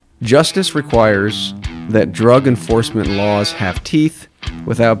Justice requires that drug enforcement laws have teeth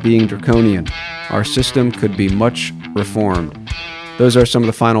without being draconian. Our system could be much reformed. Those are some of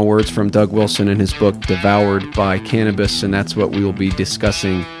the final words from Doug Wilson in his book, Devoured by Cannabis, and that's what we will be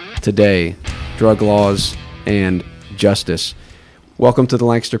discussing today, drug laws and justice. Welcome to the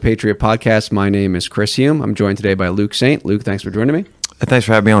Lancaster Patriot Podcast. My name is Chris Hume. I'm joined today by Luke Saint. Luke, thanks for joining me. Thanks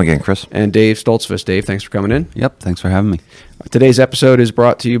for having me on again, Chris. And Dave Stoltzfus. Dave, thanks for coming in. Yep, thanks for having me. Today's episode is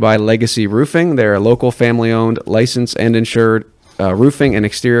brought to you by Legacy Roofing. They're a local family-owned, licensed, and insured roofing and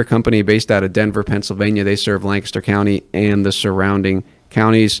exterior company based out of Denver, Pennsylvania. They serve Lancaster County and the surrounding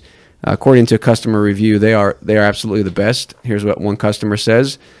counties. According to customer review, they are absolutely the best. Here's what one customer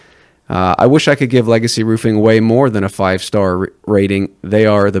says. I wish I could give Legacy Roofing way more than a 5-star rating. They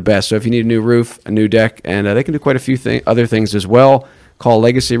are the best. So if you need a new roof, a new deck, and they can do quite a few other things as well, call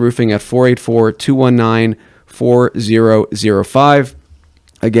Legacy Roofing at 484-219-4005.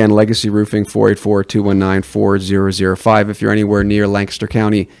 Again, Legacy Roofing, 484-219-4005. If you're anywhere near Lancaster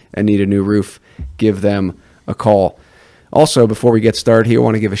County and need a new roof, give them a call. Also, before we get started here, I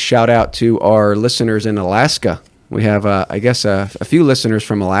want to give a shout out to our listeners in Alaska. We have, a few listeners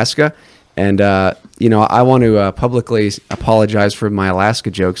from Alaska. And, I want to publicly apologize for my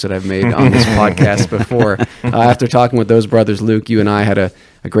Alaska jokes that I've made on this podcast before. After talking with those brothers, Luke, you and I had a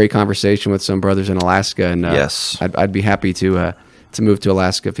great conversation with some brothers in Alaska. And yes, I'd be happy to move to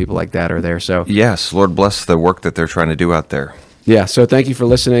Alaska if people like that are there. So yes, Lord bless the work that they're trying to do out there. Yeah, so thank you for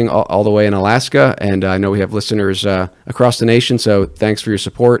listening all the way in Alaska. And I know we have listeners across the nation. So thanks for your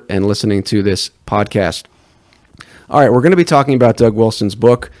support and listening to this podcast. All right, we're going to be talking about Doug Wilson's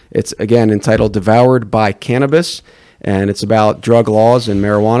book. It's, again, entitled Devoured by Cannabis, and it's about drug laws and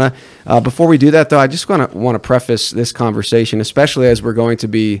marijuana. Before we do that, though, I just want to preface this conversation, especially as we're going to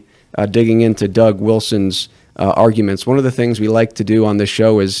be digging into Doug Wilson's arguments. One of the things we like to do on this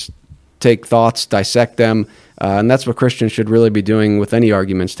show is take thoughts, dissect them, and that's what Christians should really be doing with any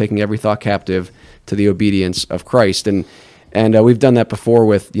arguments, taking every thought captive to the obedience of Christ. And we've done that before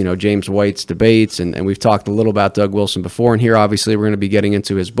with, James White's debates, and we've talked a little about Doug Wilson before. And here, obviously, we're going to be getting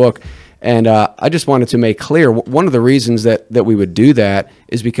into his book. And I just wanted to make clear, one of the reasons that we would do that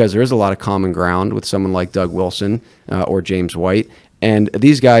is because there is a lot of common ground with someone like Doug Wilson or James White. And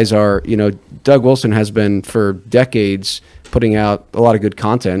these guys are, Doug Wilson has been for decades putting out a lot of good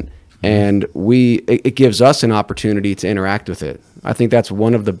content, and it gives us an opportunity to interact with it. I think that's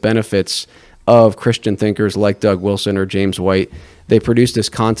one of the benefits of Christian thinkers like Doug Wilson or James White. They produce this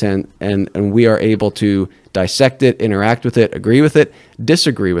content, and we are able to dissect it, interact with it, agree with it,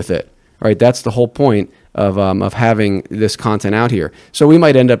 disagree with it. Right? That's the whole point of having this content out here. So we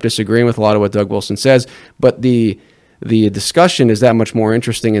might end up disagreeing with a lot of what Doug Wilson says, but the discussion is that much more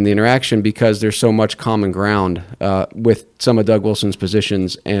interesting in the interaction because there's so much common ground with some of Doug Wilson's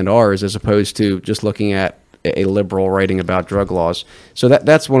positions and ours, as opposed to just looking at a liberal writing about drug laws. So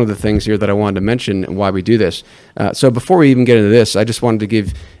that's one of the things here that I wanted to mention and why we do this. So before we even get into this, I just wanted to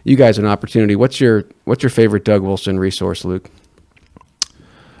give you guys an opportunity. What's your favorite Doug Wilson resource, Luke?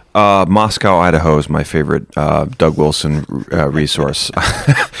 Moscow, Idaho is my favorite Doug Wilson resource.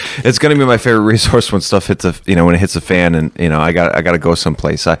 It's going to be my favorite resource when stuff hits when it hits a fan, and I got to go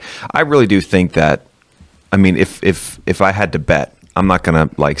someplace. I really do think that. I mean, if I had to bet, I'm not going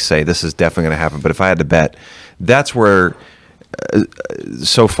to say this is definitely going to happen, but if I had to bet, that's where,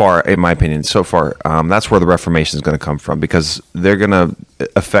 so far, in my opinion, that's where the Reformation is going to come from, because they're going to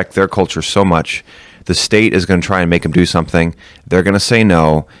affect their culture so much. The state is going to try and make them do something. They're going to say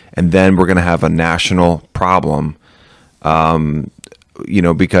no, and then we're going to have a national problem,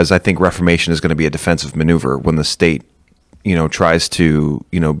 because I think Reformation is going to be a defensive maneuver when the state tries to,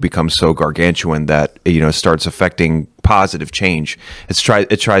 become so gargantuan that, starts affecting positive change.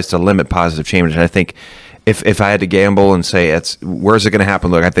 It tries to limit positive change. And I think if I had to gamble and say, where's it going to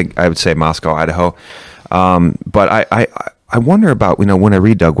happen? Look, I think I would say Moscow, Idaho. But I wonder about, when I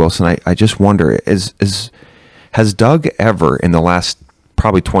read Doug Wilson, I just wonder, has Doug ever in the last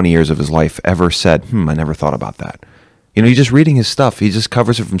probably 20 years of his life ever said, I never thought about that? You're just reading his stuff. He just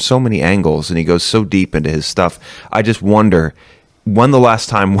covers it from so many angles, and he goes so deep into his stuff. I just wonder when the last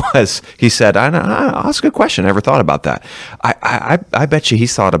time was he said, that's a good question. I never thought about that. I bet you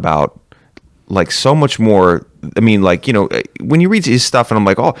he's thought about so much more. I mean, when you read his stuff and I'm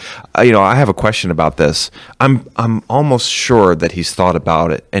like, I have a question about this. I'm almost sure that he's thought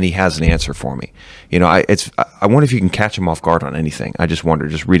about it and he has an answer for me. I wonder if you can catch him off guard on anything. I just wonder,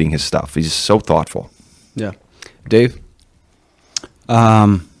 just reading his stuff. He's so thoughtful. Yeah. Dave?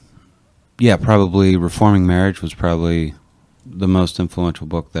 Yeah, probably Reforming Marriage was probably the most influential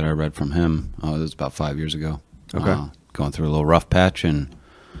book that I read from him. It was about 5 years ago. Okay. Going through a little rough patch and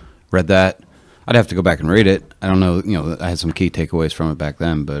read that. I'd have to go back and read it. I don't know. I had some key takeaways from it back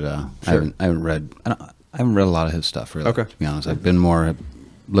then, but Sure. I haven't read a lot of his stuff, really. Okay. To be honest, I've been more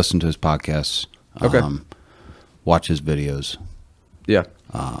listened to his podcasts. Okay. Watch his videos. Yeah.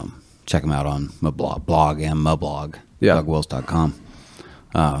 Check him out on my blog and my blog. Yeah. DougWills.com.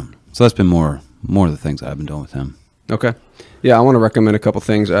 So that's been more of the things that I've been doing with him. Okay. Yeah, I want to recommend a couple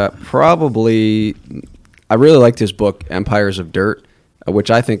things. Probably, I really liked his book, Empires of Dirt, which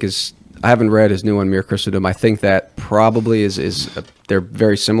I think is, I haven't read his new one, Mere Christendom. I think that probably is they're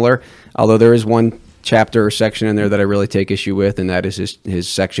very similar, although there is one chapter or section in there that I really take issue with, and that is his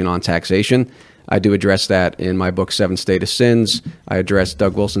section on taxation. I do address that in my book, Seven Status Sins. I address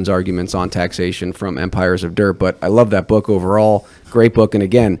Doug Wilson's arguments on taxation from Empires of Dirt, but I love that book overall. Great book, and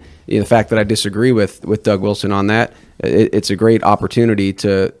again, the fact that I disagree with Doug Wilson on that, it's a great opportunity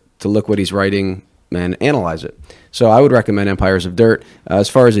to look what he's writing and analyze it. So I would recommend Empires of Dirt. As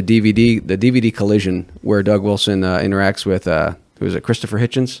far as the DVD Collision, where Doug Wilson interacts with, who is it, Christopher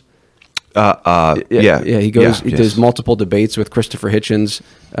Hitchens? He goes. He does multiple debates with Christopher Hitchens.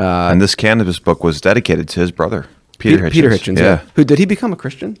 And this Cannabis book was dedicated to his brother, Peter Hitchens. Peter Hitchens, yeah. Who did he become a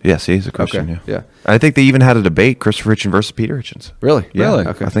Christian? Yes, he's a Christian. Okay. Yeah. Yeah. I think they even had a debate, Christopher Hitchens versus Peter Hitchens. Really? Yeah, Really?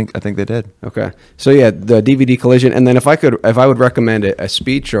 Okay. I think they did. Okay. So yeah, the DVD Collision, and then if I would recommend a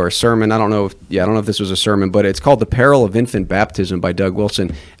speech or a sermon, I don't know if this was a sermon, but it's called "The Peril of Infant Baptism" by Doug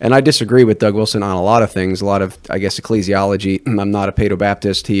Wilson. And I disagree with Doug Wilson on a lot of things, a lot of, I guess, ecclesiology. I'm not a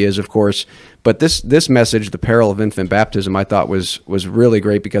Paedo-Baptist. He is, of course. But this message, "The Peril of Infant Baptism," I thought was really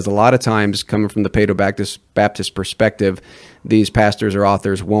great, because a lot of times, coming from the Paedo-Baptist perspective, these pastors or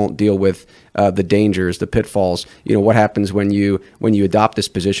authors won't deal with the dangers, the pitfalls. What happens when you adopt this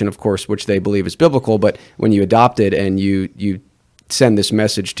position, of course, which they believe is biblical, but when you adopt it and you send this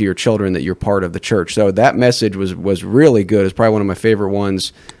message to your children that you're part of the church. So that message was really good. It's probably one of my favorite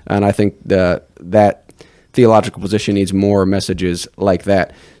ones, and I think that theological position needs more messages like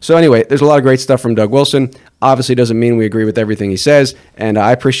that. So anyway, there's a lot of great stuff from Doug Wilson. Obviously doesn't mean we agree with everything he says, and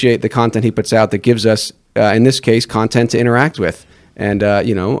I appreciate the content he puts out that gives us, in this case, content to interact with. And, I'm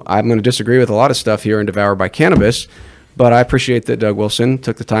going to disagree with a lot of stuff here in Devoured by Cannabis, but I appreciate that Doug Wilson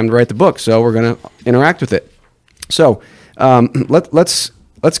took the time to write the book, so we're going to interact with it. So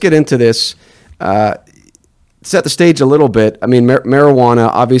let's get into this. Set the stage a little bit. I mean, marijuana,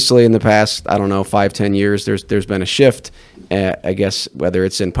 obviously in the past, 5-10 years, there's been a shift, I guess, whether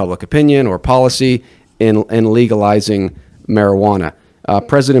it's in public opinion or policy, in legalizing marijuana.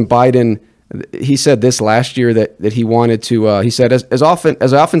 President Biden, he said this last year that he wanted to, he said, as I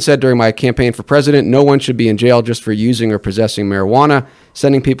often said during my campaign for president, no one should be in jail just for using or possessing marijuana.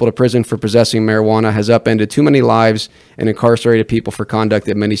 Sending people to prison for possessing marijuana has upended too many lives and incarcerated people for conduct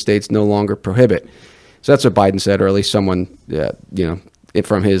that many states no longer prohibit. So that's what Biden said, or at least someone,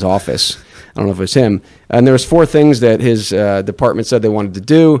 from his office. I don't know if it was him. And there was 4 things that his department said they wanted to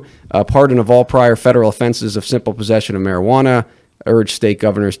do: pardon of all prior federal offenses of simple possession of marijuana, urge state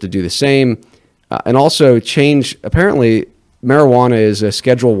governors to do the same, and also change. Apparently, marijuana is a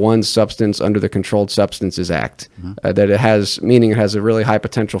Schedule I substance under the Controlled Substances Act. That it has a really high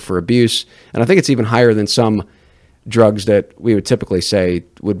potential for abuse, and I think it's even higher than some drugs that we would typically say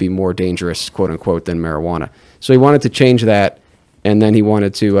would be more dangerous, quote unquote, than marijuana. So he wanted to change that, and then he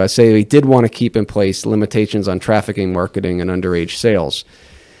wanted to say he did want to keep in place limitations on trafficking, marketing, and underage sales.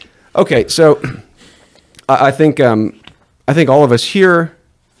 Okay, so I think all of us here,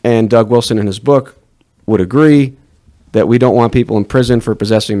 and Doug Wilson in his book, would agree that we don't want people in prison for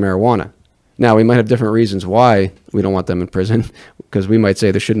possessing marijuana. Now, we might have different reasons why we don't want them in prison, because we might say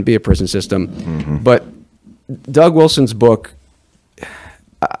there shouldn't be a prison system, but Doug Wilson's book,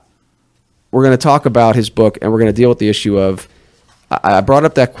 we're going to talk about his book, and we're going to deal with the issue of, I brought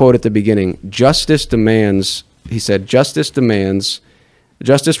up that quote at the beginning, justice requires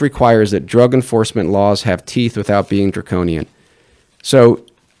that drug enforcement laws have teeth without being draconian. So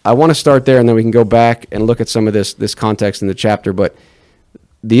I want to start there, and then we can go back and look at some of this context in the chapter, but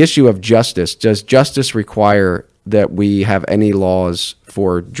the issue of justice, does justice require that we have any laws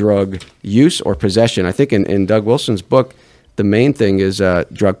for drug use or possession? I think in Doug Wilson's book, the main thing is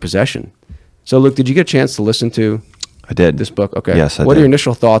drug possession. So, Luke, did you get a chance to listen to I did. This book? Okay. Yes, I What did. are your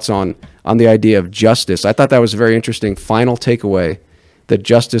initial thoughts on the idea of justice? I thought that was a very interesting final takeaway, that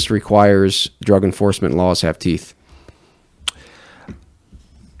justice requires drug enforcement laws have teeth.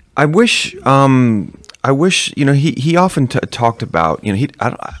 I wish, he often talked about,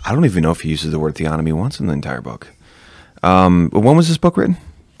 I don't even know if he uses the word theonomy once in the entire book. When was this book written?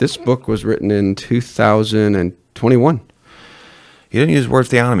 This book was written in 2021. He didn't use the word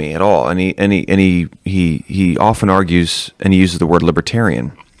theonomy at all, and he often argues, and he uses the word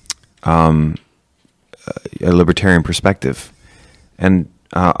libertarian. a libertarian perspective, and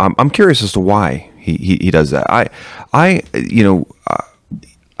I'm curious as to why he does that. I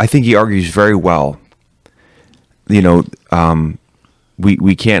think he argues very well. We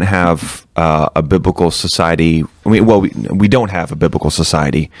can't have a biblical society. I mean, well, we don't have a biblical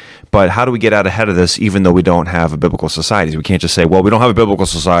society, but how do we get out ahead of this even though we don't have a biblical society? We can't just say, well, we don't have a biblical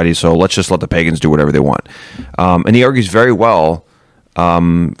society, so let's just let the pagans do whatever they want. And he argues very well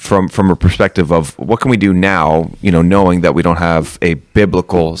from a perspective of what can we do now, knowing that we don't have a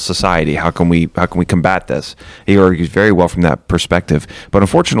biblical society. How can we combat this? He argues very well from that perspective. But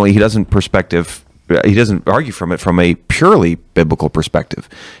unfortunately, he doesn't argue from it from a purely biblical perspective.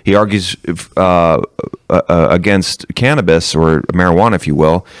 He argues against cannabis or marijuana, if you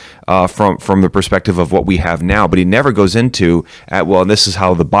will, from the perspective of what we have now. But he never goes into this is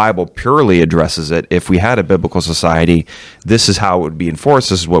how the Bible purely addresses it. If we had a biblical society, this is how it would be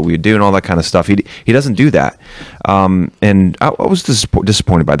enforced. This is what we would do, and all that kind of stuff. He doesn't do that. And I was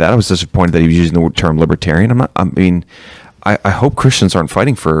disappointed by that. I was disappointed that he was using the term libertarian. I hope Christians aren't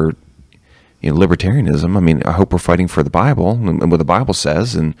fighting for libertarianism. I mean, I hope we're fighting for the Bible and what the Bible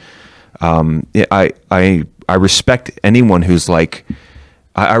says. And I respect anyone who's like,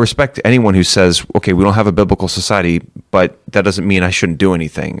 I respect anyone who says, okay, we don't have a biblical society, but that doesn't mean I shouldn't do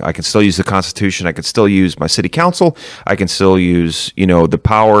anything. I can still use the Constitution. I can still use my city council. I can still use, the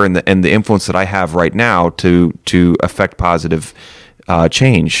power and the influence that I have right now to affect positive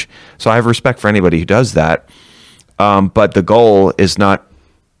change. So I have respect for anybody who does that. But the goal is not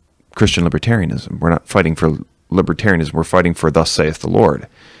Christian libertarianism. We're not fighting for libertarianism. We're fighting for thus saith the Lord.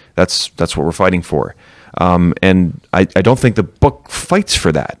 That's what we're fighting for. And I don't think the book fights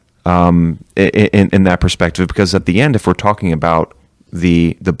for that in that perspective, because at the end, if we're talking about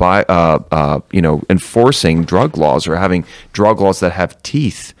enforcing drug laws or having drug laws that have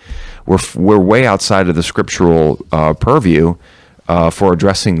teeth, we're way outside of the scriptural purview for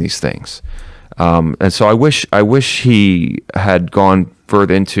addressing these things. And so I wish he had gone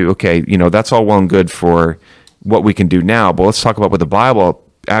further into, okay, that's all well and good for what we can do now, but let's talk about what the Bible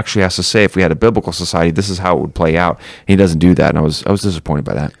actually has to say. If we had a biblical society, this is how it would play out. And he doesn't do that, and I was disappointed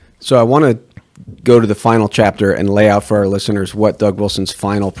by that. So I want to go to the final chapter and lay out for our listeners what Doug Wilson's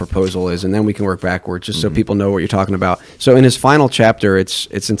final proposal is, and then we can work backwards just so people know what you're talking about. So in his final chapter,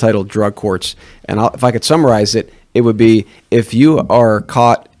 it's entitled Drug Courts, and if I could summarize it, it would be, if you are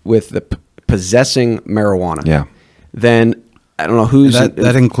caught with possessing marijuana, then I don't know who's...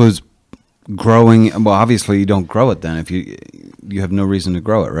 That includes growing. Well, obviously you don't grow it then if you have no reason to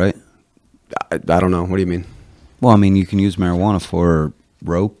grow it, right? I don't know. What do you mean? Well, I mean, you can use marijuana for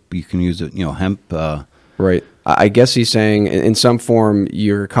rope. You can use it, hemp. Right. I guess he's saying in some form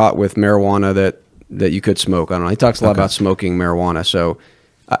you're caught with marijuana that you could smoke. I don't know. He talks a lot about smoking marijuana. So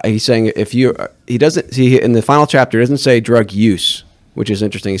he's saying if he doesn't see in the final chapter, it doesn't say drug use, which is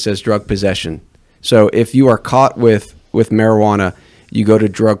interesting. He says drug possession. So if you are caught with marijuana, you go to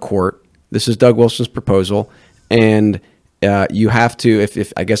drug court. This is Doug Wilson's proposal, and you have to, if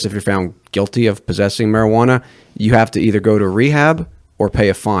you're found guilty of possessing marijuana, you have to either go to rehab or pay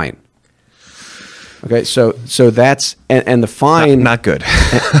a fine. Okay, so that's and the fine not good.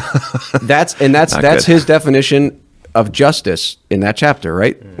 that's his definition of justice in that chapter,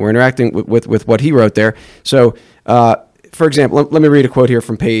 right? We're interacting with what he wrote there. So, for example, let me read a quote here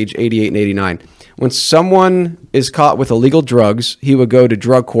from page 88 and 89. When someone is caught with illegal drugs, he would go to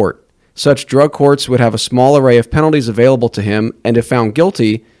drug court. Such drug courts would have a small array of penalties available to him, and if found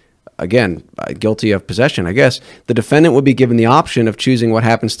guilty, again, guilty of possession, I guess, the defendant would be given the option of choosing what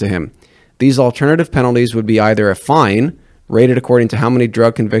happens to him. These alternative penalties would be either a fine, rated according to how many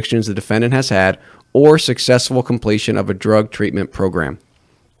drug convictions the defendant has had, or successful completion of a drug treatment program.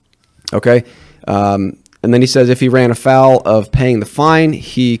 Okay? And then he says if he ran afoul of paying the fine,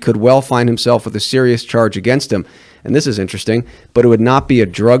 he could well find himself with a serious charge against him. And this is interesting, but it would not be a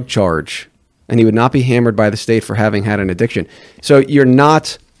drug charge, and he would not be hammered by the state for having had an addiction. So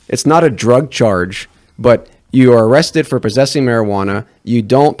it's not a drug charge, but you are arrested for possessing marijuana, you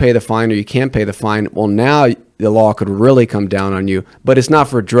don't pay the fine or you can't pay the fine. Well, now the law could really come down on you, but it's not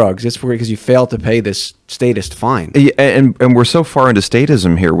for drugs. It's because you failed to pay this statist fine. Yeah, and we're so far into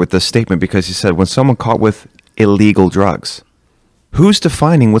statism here with this statement, because he said when someone caught with illegal drugs, who's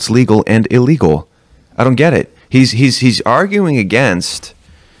defining what's legal and illegal? I don't get it. He's arguing against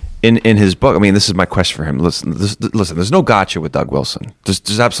in his book. I mean, this is my question for him. Listen. There's no gotcha with Doug Wilson.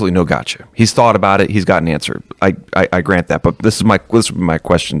 There's absolutely no gotcha. He's thought about it. He's got an answer. I grant that. But this is my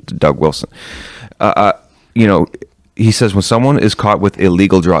question to Doug Wilson. He says when someone is caught with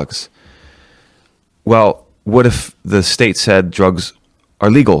illegal drugs, well, what if the state said drugs are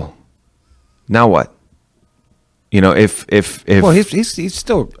legal? Now what? If Well, he's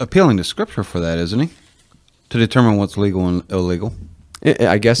still appealing to Scripture for that, isn't he? To determine what's legal and illegal.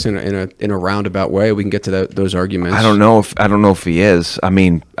 I guess in a roundabout way, we can get to those arguments. I don't know if he is. I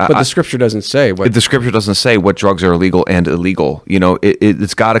mean, but the Scripture doesn't say what. The Scripture doesn't say what drugs are illegal and illegal.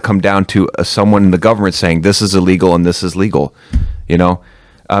 It's got to come down to someone in the government saying this is illegal and this is legal.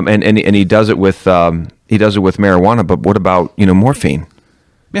 And he does it with marijuana. But what about morphine?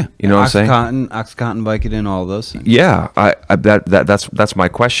 Yeah, what I'm saying? Oxycontin, Vicodin, all those things. Yeah, that's my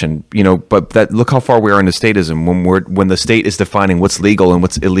question. But look how far we are into statism when the state is defining what's legal and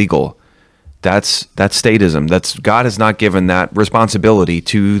what's illegal. That's statism. God has not given that responsibility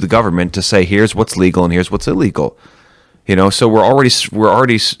to the government to say here's what's legal and here's what's illegal. So we're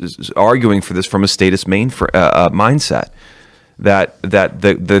already arguing for this from a statist mindset that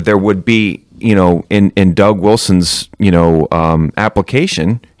there would be. In Doug Wilson's,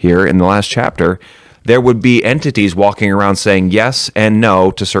 application here in the last chapter, there would be entities walking around saying yes and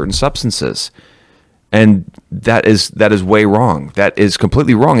no to certain substances. And that is way wrong. That is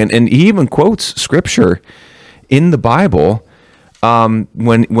completely wrong. And he even quotes scripture in the Bible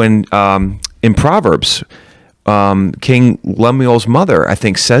when in Proverbs, King Lemuel's mother, I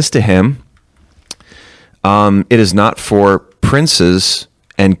think, says to him, it is not for princes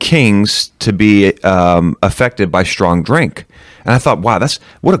and kings to be affected by strong drink. And I thought, wow,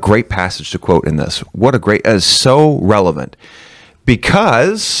 what a great passage to quote in this. That is so relevant.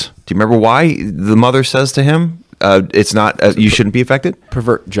 Because, do you remember why the mother says to him, it's not, you shouldn't be affected?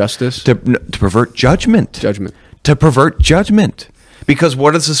 Pervert justice? To pervert judgment. To pervert judgment. Because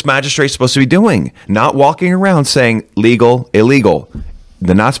what is this magistrate supposed to be doing? Not walking around saying legal, illegal.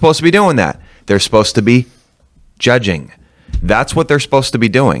 They're not supposed to be doing that. They're supposed to be judging. That's what they're supposed to be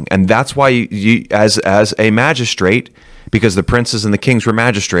doing, and that's why you as a magistrate, because the princes and the kings were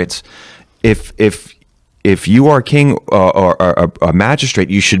magistrates. If you are a king or a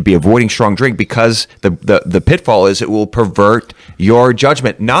magistrate, you should be avoiding strong drink because the pitfall is it will pervert your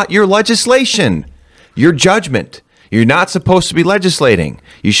judgment, not your legislation, your judgment. You're not supposed to be legislating;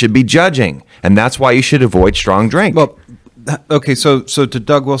 you should be judging, and that's why you should avoid strong drink. Well, okay, so to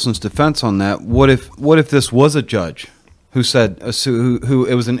Doug Wilson's defense on that, what if this was a judge who said who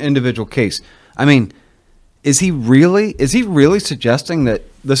it was an individual case? I mean, is he really suggesting that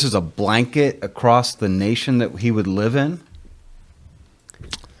this is a blanket across the nation that he would live in?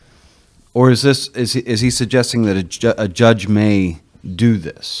 Or is he suggesting that a judge may do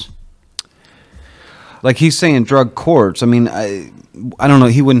this? Like he's saying drug courts. I mean, I don't know.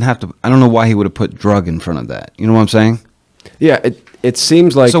 He wouldn't have to. I don't know why he would have put drug in front of that. You know what I'm saying? Yeah, it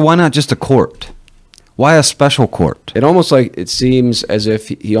seems like. So why not just a court? Why a special court? It seems as if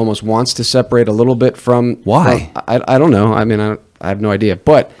he almost wants to separate a little bit from... Why? I don't know. I mean, I have no idea.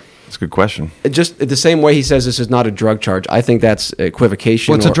 But... That's a good question. Just the same way he says this is not a drug charge, I think that's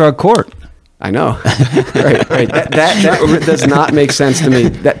equivocation. What's a drug court? I know. right. That does not make sense to me.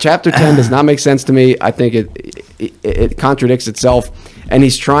 That chapter 10 does not make sense to me. I think it contradicts itself. And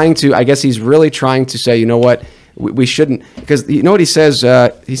he's trying to... I guess he's really trying to say, you know what? We shouldn't... Because you know what he says?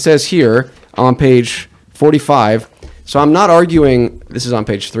 He says here on page 45. So I'm not arguing. This is on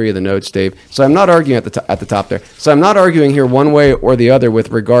page 3 of the notes, Dave. So I'm not arguing at the top there. So I'm not arguing here one way or the other with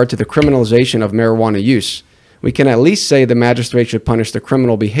regard to the criminalization of marijuana use. We can at least say the magistrate should punish the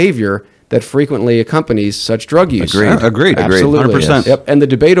criminal behavior that frequently accompanies such drug use. Agreed. Absolutely. 100%. Yes. Yep. And the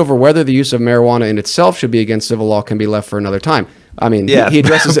debate over whether the use of marijuana in itself should be against civil law can be left for another time. I mean, yeah, he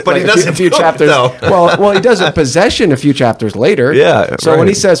addresses it but like he doesn't a few chapters. Well, he does it possession a few chapters later. Yeah. So when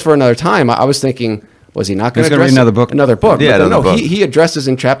he says for another time, I was thinking, was he not going to address read another book? Another book. Yeah, but book. He addresses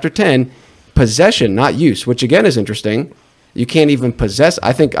in chapter 10 possession, not use, which again is interesting. You can't even possess.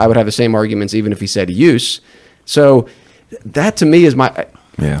 I think I would have the same arguments even if he said use. So that to me is my.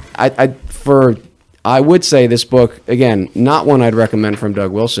 Yeah. I would say this book again, not one I'd recommend from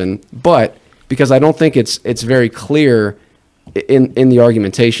Doug Wilson, but because I don't think it's very clear in the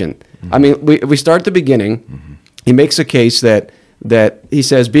argumentation. Mm-hmm. I mean, we start at the beginning. Mm-hmm. He makes a case that he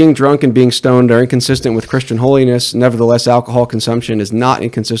says being drunk and being stoned are inconsistent with Christian holiness. Nevertheless, alcohol consumption is not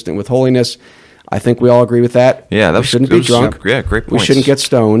inconsistent with holiness. I think we all agree with that. Yeah, we shouldn't be drunk. Yeah, great points. We shouldn't get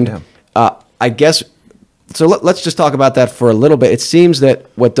stoned. Yeah. I guess. So let's just talk about that for a little bit. It seems that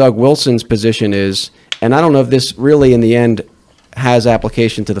what Doug Wilson's position is, and I don't know if this really in the end has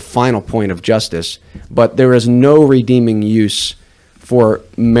application to the final point of justice, but there is no redeeming use for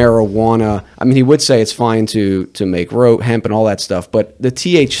marijuana. I mean, he would say it's fine to make hemp and all that stuff, but the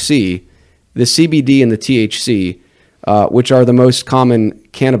THC, the CBD and the THC, which are the most common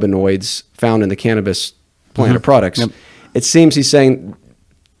cannabinoids found in the cannabis plant or products, it seems he's saying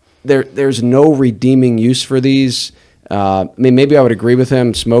there's no redeeming use for these. I mean, maybe I would agree with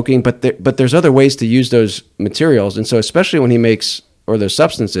him smoking, but there's other ways to use those materials, and so especially when he makes or those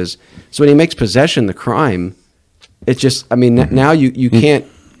substances. So when he makes possession the crime, it's just, I mean, now you can't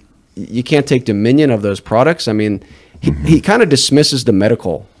take dominion of those products. I mean, he kind of dismisses the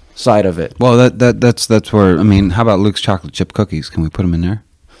medical side of it. Well, that's where, I mean, how about Luke's chocolate chip cookies? Can we put them in there?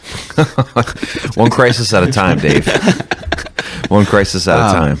 One crisis at a time, Dave. One crisis at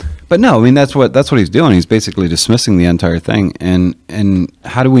a time. But no, I mean, that's what he's doing. He's basically dismissing the entire thing. And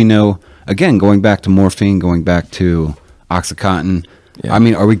how do we know, again, going back to morphine, going back to OxyContin, I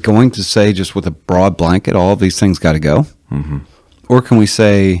mean, are we going to say just with a broad blanket, all of these things got to go? Mm-hmm. Or can we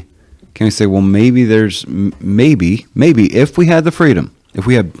say, well, maybe if we had the freedom, if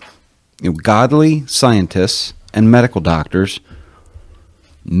we had godly scientists and medical doctors,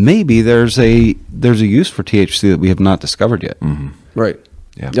 maybe there's a use for THC that we have not discovered yet. Mm-hmm. Right.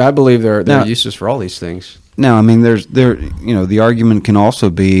 Yeah, I believe there are uses for all these things. Now, I mean, the argument can also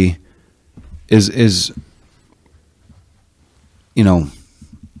be, is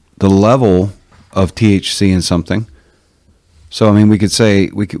the level of THC in something. So, I mean, we could say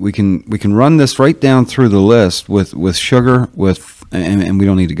we can run this right down through the list with sugar, and we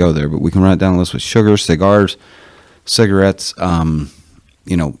don't need to go there, but we can run it down the list with sugar, cigars, cigarettes,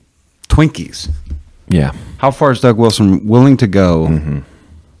 Twinkies. Yeah. How far is Doug Wilson willing to go? Mm-hmm.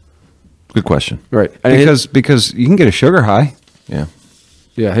 Good question. Right. Because you can get a sugar high. Yeah.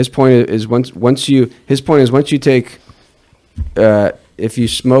 Yeah. His point is once you take, if you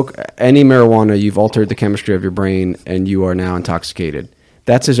smoke any marijuana, you've altered the chemistry of your brain and you are now intoxicated.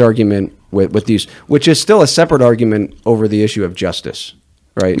 That's his argument with these, which is still a separate argument over the issue of justice,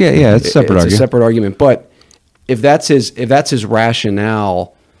 right? Yeah, it's a separate argument. It's a separate argument. But if that's his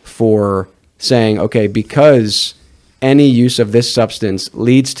rationale for saying, okay, because any use of this substance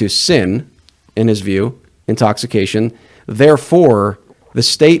leads to sin, in his view, intoxication, therefore the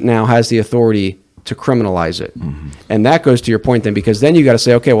state now has the authority to criminalize it. Mm-hmm. And that goes to your point then, because then you got to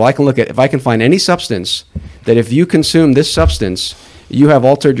say, okay, well, I can look at, if I can find any substance that if you consume this substance, you have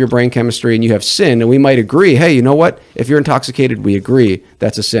altered your brain chemistry and you have sinned, and we might agree, hey, you know what? If you're intoxicated, we agree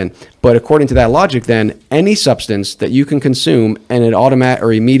that's a sin. But according to that logic, then any substance that you can consume and it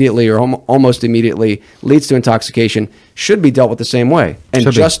immediately or almost immediately leads to intoxication should be dealt with the same way. And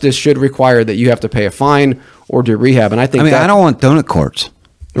justice should require that you have to pay a fine or do rehab. And I think I don't want donut courts.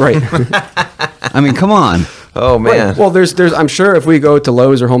 Right. I mean, come on. Oh man. Right. Well, there's I'm sure if we go to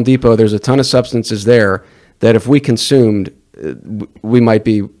Lowe's or Home Depot, there's a ton of substances there that if we consumed, we might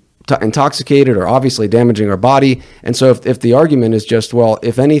be intoxicated or obviously damaging our body. And so if the argument is just, well,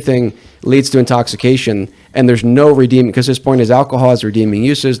 if anything leads to intoxication and there's no redeeming, because his point is alcohol has redeeming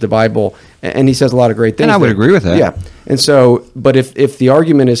uses, the Bible, and he says a lot of great things. And I would agree with that. Yeah. And so, but if the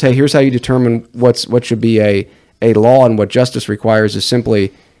argument is, hey, here's how you determine what should be a law and what justice requires is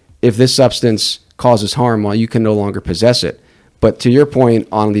simply, if this substance causes harm, well, you can no longer possess it. But to your point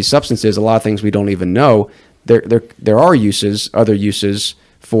on these substances, a lot of things we don't even know. There are other uses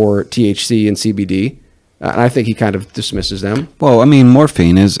for THC and CBD, and I think he kind of dismisses them. Well, I mean,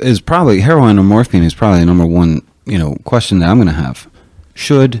 morphine is probably, heroin or morphine is probably the number one, question that I'm going to have.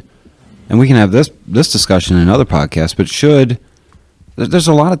 And we can have this discussion in another podcast, but there's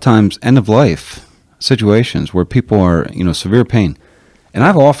a lot of times end of life situations where people are, severe pain. And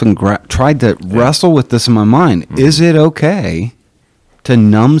I've often tried to wrestle with this in my mind. Mm-hmm. Is it okay to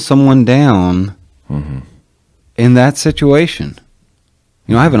numb someone down in that situation?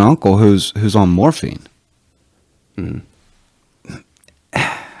 I have an uncle who's on morphine. Mm-hmm.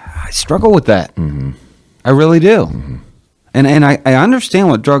 I struggle with that. Mm-hmm. I really do. Mm-hmm. And I understand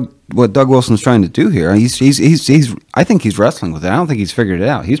what Doug Wilson's trying to do here. He's I think he's wrestling with it. I don't think he's figured it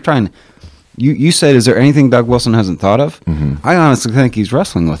out. He's trying. You said, is there anything Doug Wilson hasn't thought of? Mm-hmm. I honestly think he's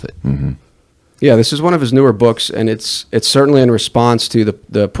wrestling with it. Mm-hmm. Yeah, this is one of his newer books, and it's certainly in response to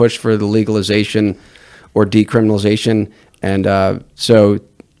the push for the legalization or decriminalization, and so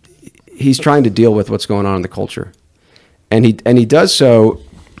he's trying to deal with what's going on in the culture, and he does so.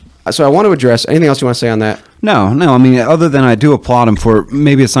 So I want to address anything else you want to say on that? No. I mean, other than I do applaud him for,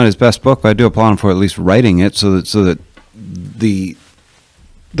 maybe it's not his best book, but I do applaud him for at least writing it so that the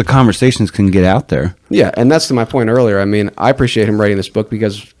conversations can get out there. Yeah, and that's to my point earlier. I mean, I appreciate him writing this book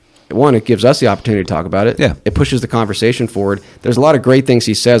because, one, it gives us the opportunity to talk about it. Yeah. It pushes the conversation forward. There's a lot of great things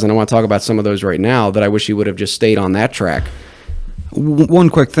he says, and I want to talk about some of those right now that I wish he would have just stayed on that track. One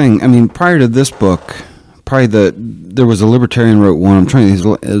quick thing. I mean, prior to this book, there was a libertarian wrote one. It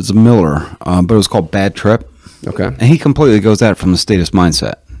was Miller, but it was called Bad Trip. Okay. And he completely goes at it from the statist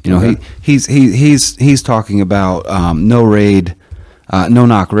mindset. Okay. He's talking about no raid,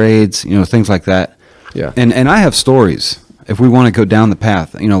 no-knock raids, things like that. Yeah. And I have stories, if we want to go down the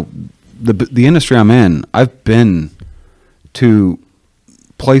path. The industry I'm in, I've been to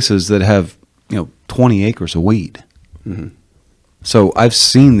places that have 20 acres of weed. Mm-hmm. So I've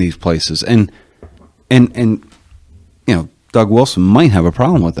seen these places, and Doug Wilson might have a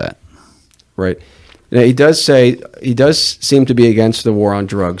problem with that. Right. Now, he does seem to be against the war on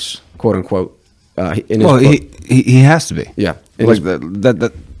drugs, quote unquote. In his book. He has to be. Yeah. Like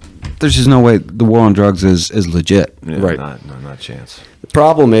that. There's just no way the war on drugs is legit. Yeah, right. Not a chance. The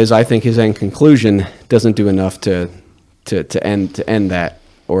problem is, I think his end conclusion doesn't do enough to end that,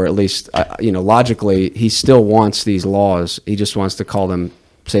 or at least logically, he still wants these laws. He just wants to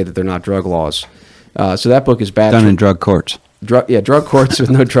say that they're not drug laws. So that book is bad. Done in drug courts. Drug courts with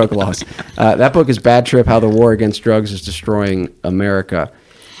no drug laws. That book is Bad Trip: How the War Against Drugs is Destroying America,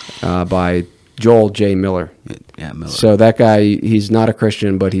 by Joel J. Miller. Yeah, Miller. So that guy, he's not a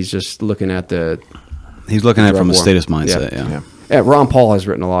Christian, but he's just looking at He's looking at it from a war. statist mindset. Yeah. Yeah, Ron Paul has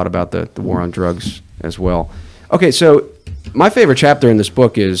written a lot about the war on drugs as well. Okay, so my favorite chapter in this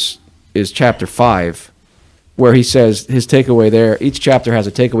book is chapter 5, where he says his takeaway there. Each chapter has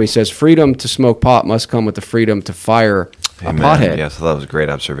a takeaway. He says, freedom to smoke pot must come with the freedom to fire a pothead. Yes, that was a great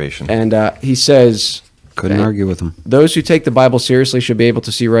observation. And he says... Couldn't argue with him. Those who take the Bible seriously should be able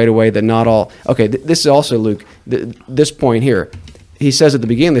to see right away that not all... Okay, this is also, Luke, this point here. He says at the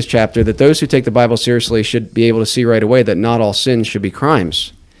beginning of this chapter that those who take the Bible seriously should be able to see right away that not all sins should be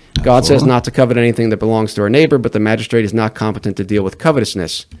crimes. God says not to covet anything that belongs to our neighbor, but the magistrate is not competent to deal with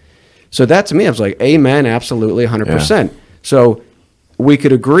covetousness. So that, to me, I was like, amen, absolutely, 100%. Yeah. So we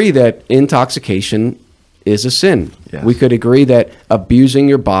could agree that intoxication is a sin. Yes. We could agree that abusing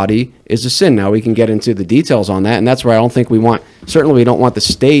your body is a sin. Now, we can get into the details on that, and that's where I don't think certainly we don't want the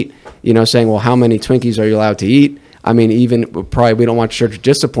state, saying, well, how many Twinkies are you allowed to eat? I mean, even probably we don't want church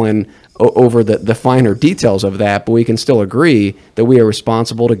discipline over the finer details of that, but we can still agree that we are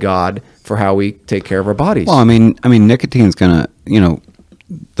responsible to God for how we take care of our bodies. Well, I mean, nicotine's gonna,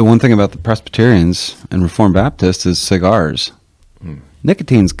 the one thing about the Presbyterians and Reformed Baptists is cigars.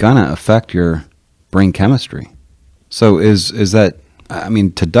 Nicotine's gonna affect your brain chemistry. So is that? I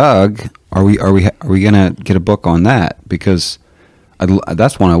mean, to Doug, are we gonna get a book on that? Because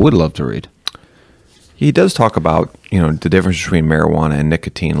that's one I would love to read. He does talk about the difference between marijuana and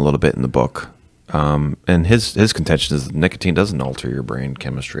nicotine a little bit in the book, and his contention is that nicotine doesn't alter your brain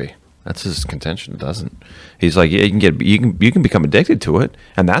chemistry. That's his contention. It doesn't. He's like, yeah, you can become addicted to it,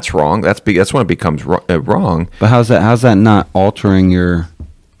 and that's wrong. That's when it becomes wrong. But how's that not altering your?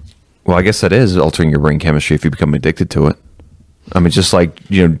 Well, I guess that is altering your brain chemistry if you become addicted to it. I mean, just like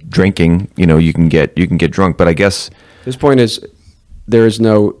drinking, you can get drunk, but I guess his point is there is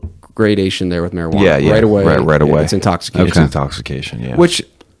no gradation there with marijuana. Yeah, right away. It's intoxication. It's intoxication. Yeah. Which,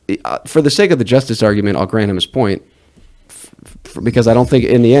 for the sake of the justice argument, I'll grant him his point, because I don't think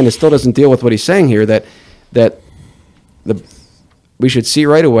in the end it still doesn't deal with what he's saying here that we should see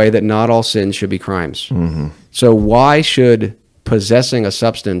right away that not all sins should be crimes. Mm-hmm. So why should possessing a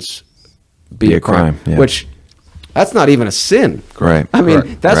substance be a crime? Yeah. Which that's not even a sin. Right. I mean,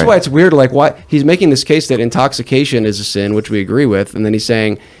 right. that's why it's weird. Like, why he's making this case that intoxication is a sin, which we agree with, and then he's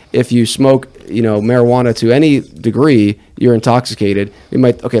saying if you smoke, marijuana to any degree, you're intoxicated. We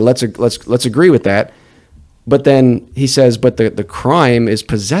might let's agree with that. But then he says, but the crime is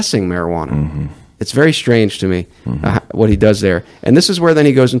possessing marijuana. Mm-hmm. It's very strange to me what he does there. And this is where then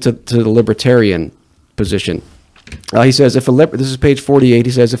he goes into the libertarian position. He says, this is page 48,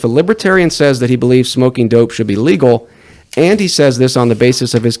 he says, if a libertarian says that he believes smoking dope should be legal, and he says this on the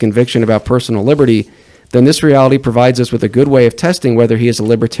basis of his conviction about personal liberty, then this reality provides us with a good way of testing whether he is a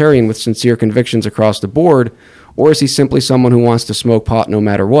libertarian with sincere convictions across the board, or is he simply someone who wants to smoke pot no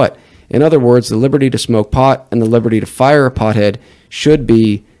matter what. In other words, the liberty to smoke pot and the liberty to fire a pothead should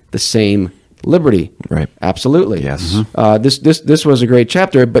be the same liberty. Right. Absolutely. Yes. Mm-hmm. This was a great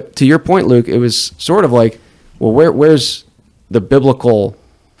chapter, but to your point, Luke, it was sort of like, well, where's the biblical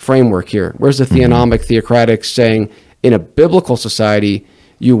framework here? Where's the theonomic, theocratic saying in a biblical society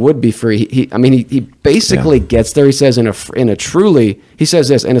you would be free? He basically gets there. He says in a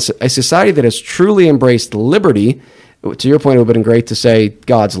society that has truly embraced liberty. To your point, it would have been great to say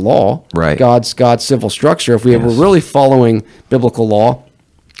God's law, right? God's civil structure. If we were really following biblical law,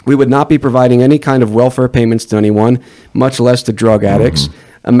 we would not be providing any kind of welfare payments to anyone, much less to drug addicts.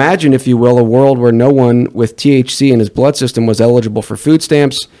 Imagine, if you will, a world where no one with THC in his blood system was eligible for food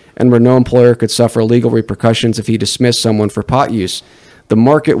stamps and where no employer could suffer legal repercussions if he dismissed someone for pot use. The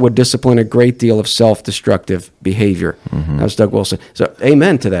market would discipline a great deal of self-destructive behavior. That was Doug Wilson. So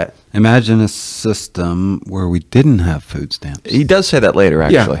amen to that. Imagine a system where we didn't have food stamps. He does say that later,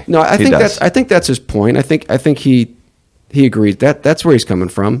 actually. Yeah. No, I think that's his point. I think he agrees. That's where he's coming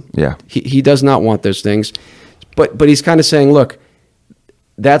from. Yeah. He does not want those things. But he's kind of saying, look,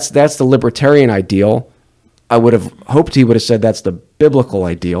 that's the libertarian ideal. I would have hoped he would have said that's the biblical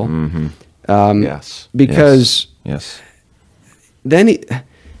ideal. Yes. Because yes. then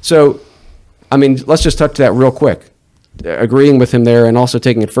let's just touch that real quick. Agreeing with him there and also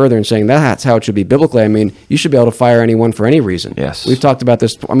taking it further and saying that's how it should be biblically. I mean, you should be able to fire anyone for any reason. Yes. We've talked about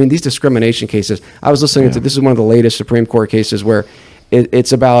this. I mean, these discrimination cases. I was listening to, this is one of the latest Supreme Court cases where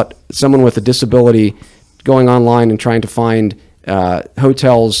it's about someone with a disability going online and trying to find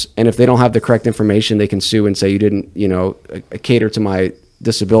hotels, and if they don't have the correct information, they can sue and say you didn't, cater to my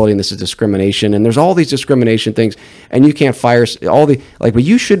disability and this is discrimination. And there's all these discrimination things, and you can't fire but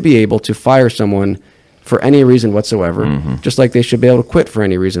you should be able to fire someone for any reason whatsoever, just like they should be able to quit for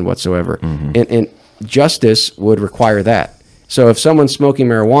any reason whatsoever. And justice would require that. So if someone's smoking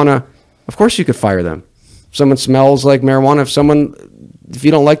marijuana, of course you could fire them. If someone smells like marijuana, if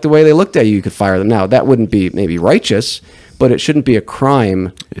you don't like the way they looked at you, you could fire them. Now, that wouldn't be maybe righteous, but it shouldn't be a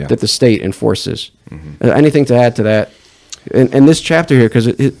crime that the state enforces. Anything to add to that? In this chapter here, because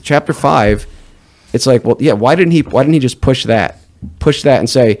chapter 5, it's like, well, yeah, why didn't he just push that and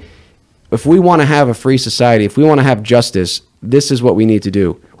say, if we want to have a free society, if we want to have justice, this is what we need to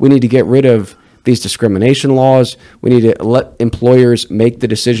do. We need to get rid of these discrimination laws. We need to let employers make the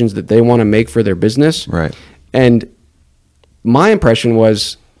decisions that they want to make for their business. Right. And my impression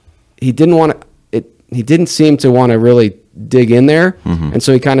was he didn't seem to want to really dig in there. And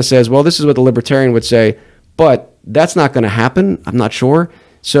so he kind of says, well, this is what the libertarian would say, but that's not going to happen. I'm not sure.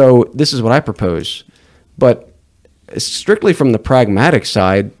 So this is what I propose. But strictly from the pragmatic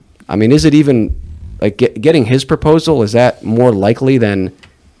side, I mean, is it even like getting his proposal? Is that more likely than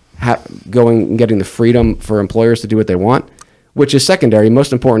going and getting the freedom for employers to do what they want? Which is secondary.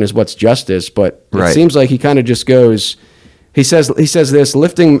 Most important is what's justice. But it seems like he kind of just goes. He says this,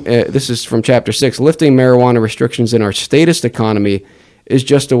 lifting. This is from chapter 6. Lifting marijuana restrictions in our statist economy is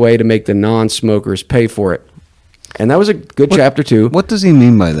just a way to make the non-smokers pay for it. And that was a good chapter too. What does he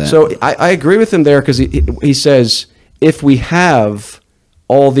mean by that? So I agree with him there because he says if we have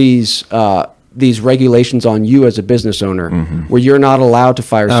all these regulations on you as a business owner, where you're not allowed to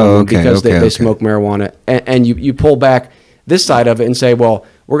fire someone because they smoke marijuana, and you pull back this side of it and say, well,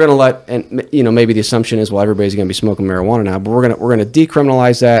 we're going to let, and maybe the assumption is, well, everybody's going to be smoking marijuana now, but we're going to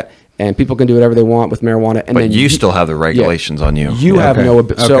decriminalize that, and people can do whatever they want with marijuana. And but then you still have the regulations on you. You have no.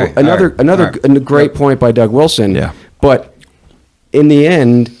 So another great point by Doug Wilson. Yeah. But in the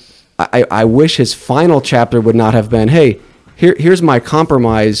end, I wish his final chapter would not have been, hey, here's my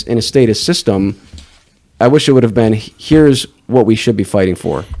compromise in a statist system. I wish it would have been, here's what we should be fighting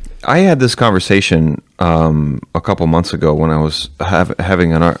for. I had this conversation a couple months ago when I was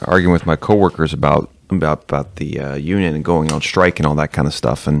having an argument with my coworkers about the union and going on strike and all that kind of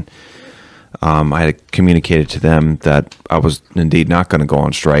stuff. And I had communicated to them that I was indeed not going to go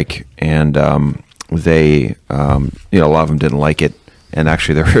on strike. And they, a lot of them didn't like it. And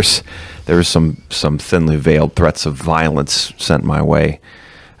actually, there was some thinly veiled threats of violence sent my way.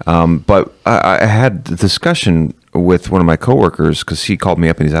 But I had the discussion with one of my coworkers because he called me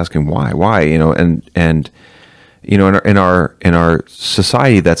up and he's asking why, and in our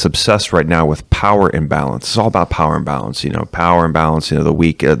society that's obsessed right now with power imbalance. It's all about power imbalance, power imbalance, the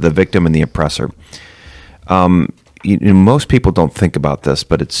weak, the victim and the oppressor. Most people don't think about this,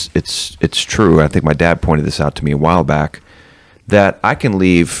 but it's true. I think my dad pointed this out to me a while back, that I can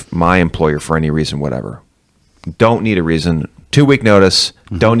leave my employer for any reason, whatever. Don't need a reason. 2-week notice.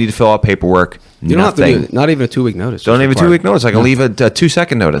 Don't need to fill out paperwork. You don't have to do not even a 2-week notice. Don't even a 2-week notice. I can leave a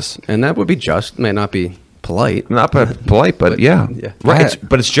 2-second notice. And that would be just. May not be polite. Not polite, but yeah. Right.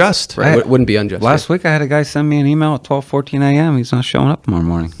 But it's just. Right. It wouldn't be unjust. Last week I had a guy send me an email at 12:14 a.m. He's not showing up tomorrow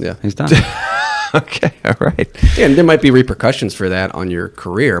morning. Yeah. He's done. Okay, all right. Yeah, and there might be repercussions for that on your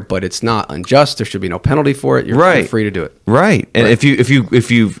career, but it's not unjust. There should be no penalty for it. You're free to do it. Right. And if you,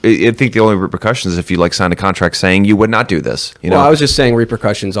 I think the only repercussions is if you sign a contract saying you would not do this. Well, I was just saying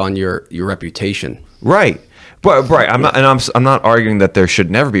repercussions on your reputation. Right. But right, I'm not arguing that there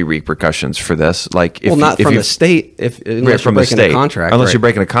should never be repercussions for this. Not from the state, unless you're breaking a contract. Unless you're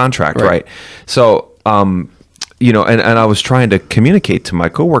breaking a contract, right? So, and I was trying to communicate to my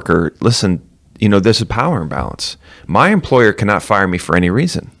coworker, listen. There's a power imbalance. My employer cannot fire me for any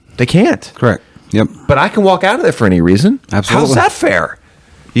reason. They can't. Correct. Yep. But I can walk out of there for any reason. Absolutely. How's that fair?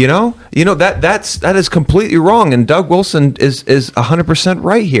 That is completely wrong. And Doug Wilson is 100%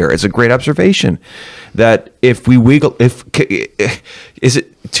 right here. It's a great observation that is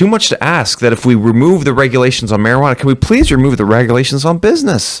it too much to ask that if we remove the regulations on marijuana, can we please remove the regulations on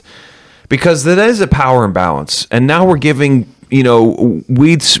business? Because that is a power imbalance. And now we're giving,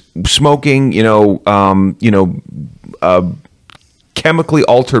 weed smoking, chemically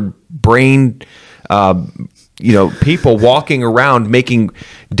altered brain, people walking around making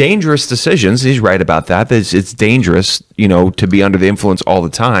dangerous decisions. He's right about that. It's dangerous, to be under the influence all the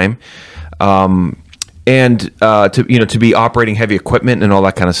time, and to be operating heavy equipment and all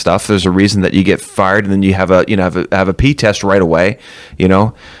that kind of stuff. There's a reason that you get fired and then you have a P test right away.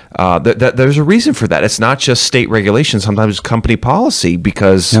 There's a reason for that. It's not just state regulation. Sometimes it's company policy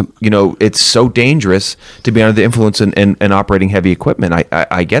because it's so dangerous to be under the influence and operating heavy equipment.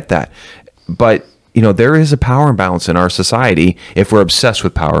 I get that, but there is a power imbalance in our society, if we're obsessed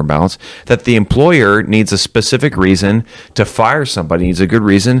with power imbalance, that the employer needs a specific reason to fire somebody, needs a good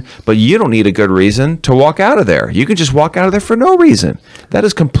reason, but you don't need a good reason to walk out of there. You can just walk out of there for no reason. That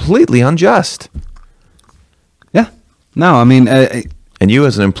is completely unjust. Yeah. No, I mean... and you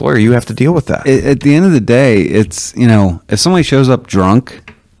as an employer, you have to deal with that. At the end of the day, it's, if somebody shows up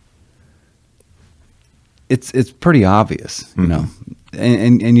drunk, it's pretty obvious,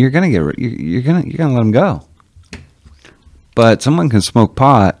 And you're gonna you're gonna let them go. But someone can smoke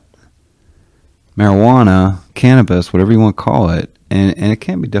pot, marijuana, cannabis, whatever you want to call it, and it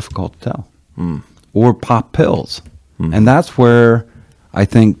can be difficult to tell. Or pop pills, and that's where I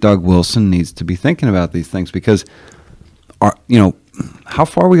think Doug Wilson needs to be thinking about these things because, how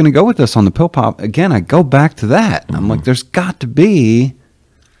far are we going to go with this on the pill pop? Again, I go back to that. I'm like, there's got to be.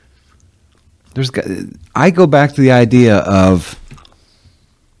 I go back to the idea of.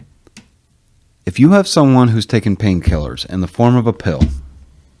 If you have someone who's taking painkillers in the form of a pill,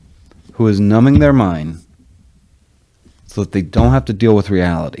 who is numbing their mind so that they don't have to deal with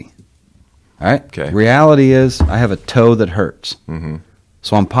reality, all right? Okay. Reality is I have a toe that hurts,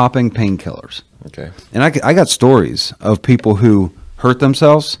 so I'm popping painkillers. Okay. And I got stories of people who hurt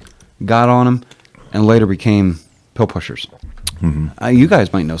themselves, got on them, and later became pill pushers. You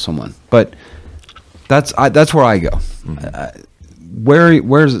guys might know someone, but that's where I go.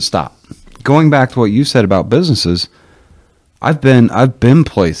 Where does it stop? Going back to what you said about businesses, I've been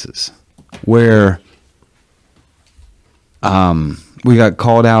places where we got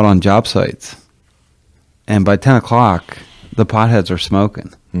called out on job sites, and by 10 o'clock, the potheads are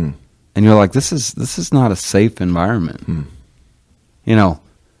smoking, and you're like, this is not a safe environment,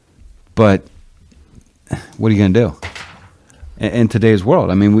 But what are you going to do in today's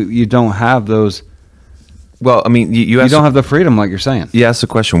world? I mean, you don't have those. Well, I mean, you don't have the freedom, like you're saying. You asked the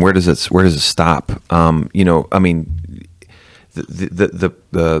question: where does it stop? I mean,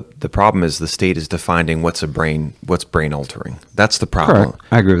 the problem is the state is defining what's brain altering. That's the problem. Correct.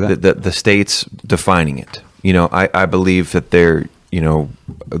 I agree with that. The state's defining it. I believe that there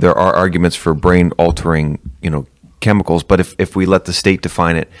are arguments for brain altering, chemicals, but if we let the state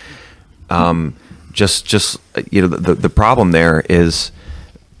define it, the problem there is.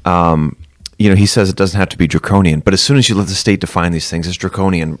 He says it doesn't have to be draconian, but as soon as you let the state define these things as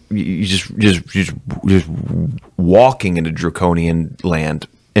draconian, you just walking into draconian land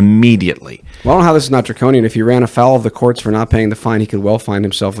immediately. Well, I don't know how this is not draconian. If he ran afoul of the courts for not paying the fine, he could well find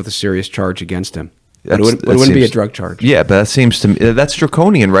himself with a serious charge against him. But it wouldn't be a drug charge. Yeah, but that seems to me that's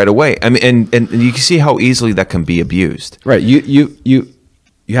draconian right away. I mean, and you can see how easily that can be abused. Right. You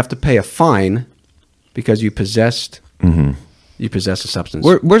have to pay a fine because you possessed. You possess a substance.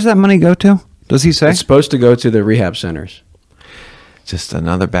 Where's that money go to? Does he say? It's supposed to go to the rehab centers. Just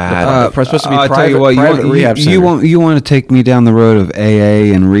another bad. It's supposed to be I'll private, tell you what, private rehab center. You want to take me down the road of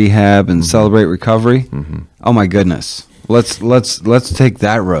AA and rehab and celebrate recovery? Oh my goodness, let's take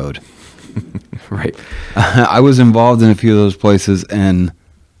that road. Right. I was involved in a few of those places, and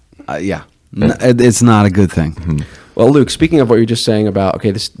it's not a good thing. Well, Luke, speaking of what you're just saying about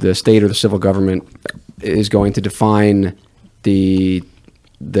the state or the civil government is going to define the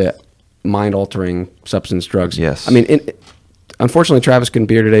mind-altering substance drugs. Yes. I mean, unfortunately, Travis couldn't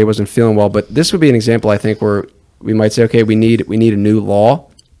be here today. He wasn't feeling well, but this would be an example, I think, where we might say, okay, we need a new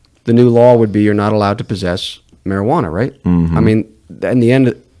law. The new law would be you're not allowed to possess marijuana, right? I mean, in the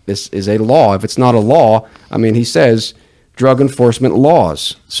end, this is a law. If it's not a law, I mean, he says drug enforcement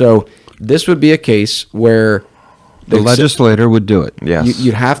laws. So this would be a case where the legislator would do it. Yes.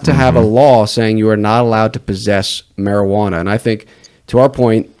 You'd have to have a law saying you are not allowed to possess marijuana. And I think, to our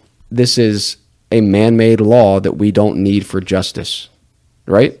point, this is a man-made law that we don't need for justice,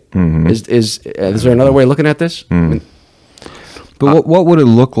 right? Is there another way of looking at this? I mean, But what would it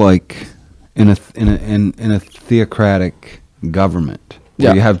look like in a theocratic government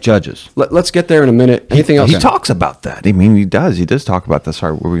where you have judges? Let's get there in a minute. Anything else? He talks about that. I mean, he does. He does talk about that.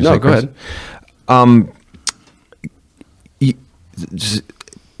 Sorry, what were you saying? No, go ahead.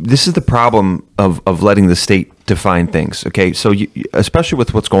 This is the problem of letting the state define things. Okay, so especially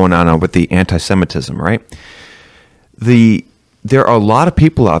with what's going on with the anti-Semitism, right? There are a lot of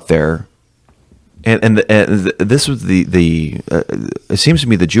people out there, and this was it seems to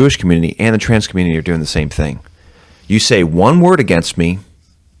me the Jewish community and the trans community are doing the same thing. You say one word against me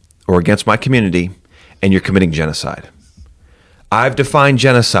or against my community, and you're committing genocide. I've defined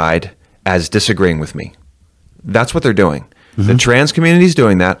genocide as disagreeing with me. That's what they're doing. Mm-hmm. The trans community is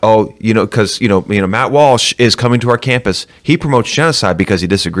doing that. Oh, because Matt Walsh is coming to our campus. He promotes genocide because he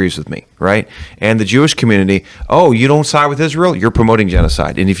disagrees with me, right? And the Jewish community, oh, you don't side with Israel, you're promoting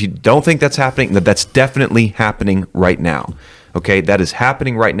genocide. And if you don't think that's happening, that's definitely happening right now. Okay, that is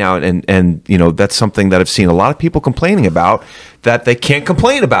happening right now, and that's something that I've seen a lot of people complaining about that they can't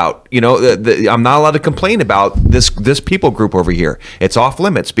complain about. I'm not allowed to complain about this people group over here. It's off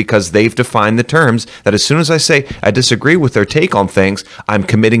limits because they've defined the terms that as soon as I say I disagree with their take on things, I'm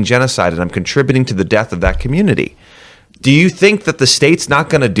committing genocide and I'm contributing to the death of that community. Do you think that the state's not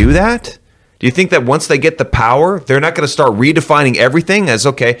going to do that? Do you think that once they get the power, they're not going to start redefining everything as,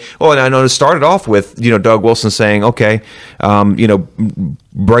 okay, well, and I know it started off with, Doug Wilson saying, okay,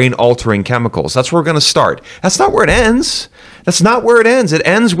 brain-altering chemicals. That's where we're going to start. That's not where it ends. That's not where it ends. It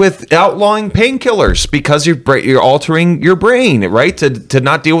ends with outlawing painkillers because you're altering your brain, right, to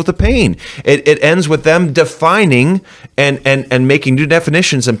not deal with the pain. It ends with them defining and making new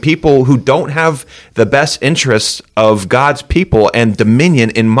definitions, and people who don't have the best interests of God's people and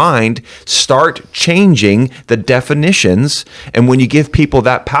dominion in mind start changing the definitions. And when you give people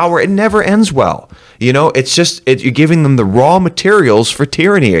that power, it never ends well. It's just you're giving them the raw materials for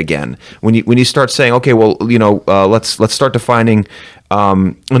tyranny again. When you start saying, okay, well, let's start defining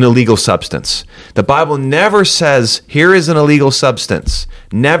an illegal substance. The Bible never says here is an illegal substance.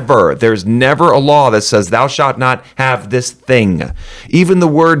 Never. There's never a law that says thou shalt not have this thing. Even the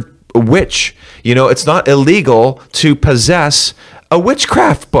word witch. It's not illegal to possess a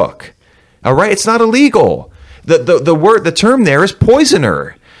witchcraft book. All right, it's not illegal. The term there is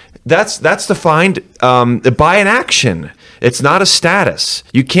poisoner. That's defined by an action. It's not a status.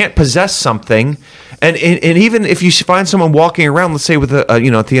 You can't possess something, and even if you find someone walking around, let's say with a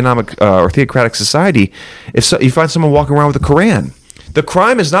theonomic or theocratic society, you find someone walking around with a Quran, the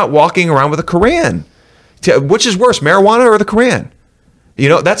crime is not walking around with a Quran. Which is worse, marijuana or the Quran?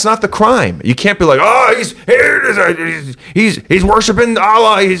 That's not the crime. You can't be like, oh, he's worshiping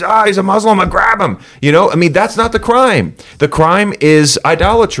Allah. He's a Muslim. I grab him. That's not the crime. The crime is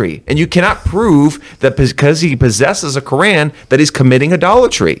idolatry, and you cannot prove that because he possesses a Quran that he's committing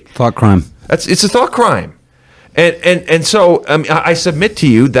idolatry. Thought crime. It's a thought crime, and so I submit to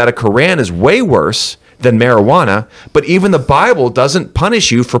you that a Quran is way worse than marijuana. But even the Bible doesn't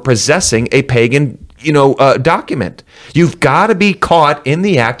punish you for possessing a pagan document. You've got to be caught in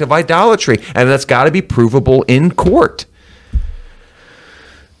the act of idolatry, and that's got to be provable in court.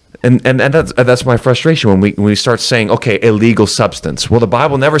 And that's my frustration when we start saying, okay, illegal substance. Well, the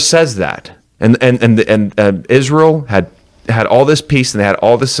Bible never says that. And Israel had all this peace and they had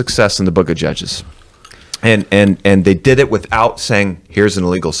all this success in the book of Judges, and they did it without saying, here's an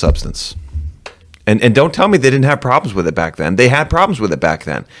illegal substance. And don't tell me they didn't have problems with it back then. They had problems with it back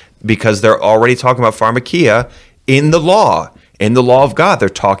then because they're already talking about pharmakia in the law of God. They're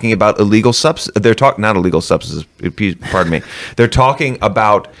talking about illegal substances. Not illegal substances. Pardon me. They're talking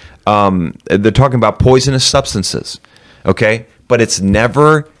about poisonous substances. Okay, but it's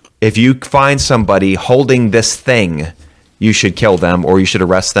never, if you find somebody holding this thing, you should kill them, or you should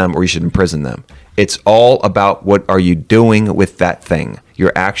arrest them, or you should imprison them. It's all about what are you doing with that thing,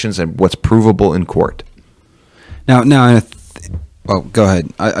 your actions, and what's provable in court. Now, go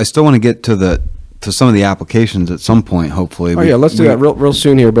ahead. I still want to get to some of the applications at some point. Hopefully. Let's do that real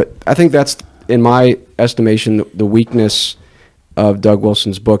soon here. But I think that's, in my estimation, the weakness of Doug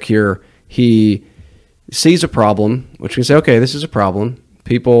Wilson's book here. He sees a problem, which we say, okay, this is a problem.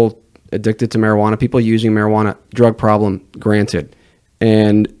 People addicted to marijuana, people using marijuana, drug problem, granted.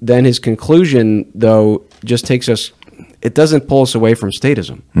 And then his conclusion, though, just takes us, it doesn't pull us away from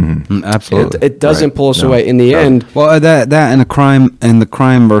statism. Mm-hmm. Absolutely. It doesn't pull us away. In the end... Well, that and the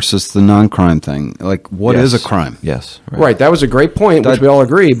crime versus the non-crime thing. Like, what is a crime? Yes. Right. That was a great point, which we all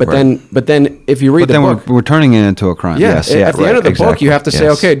agree. But then if you read the book... we're turning it into a crime. At the end of the book, you have to say,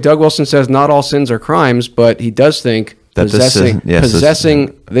 okay, Doug Wilson says not all sins are crimes, but he does think that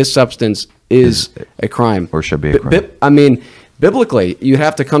possessing this substance is a crime. Or should be a crime. biblically, you'd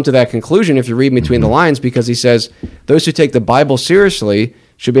have to come to that conclusion if you read between the lines, because he says those who take the Bible seriously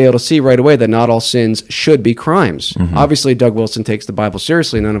should be able to see right away that not all sins should be crimes. Obviously, Doug Wilson takes the Bible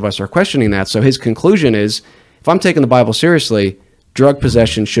seriously. None of us are questioning that. So his conclusion is, if I'm taking the Bible seriously, drug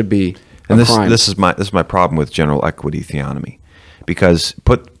possession should be a crime. This is my problem with general equity theonomy, because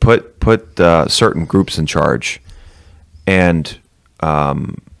put certain groups in charge, and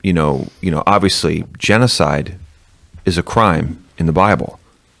obviously genocide is a crime in the Bible.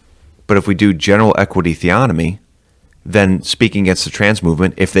 But if we do general equity theonomy, then speaking against the trans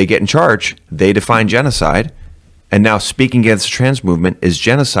movement, if they get in charge, they define genocide. And now speaking against the trans movement is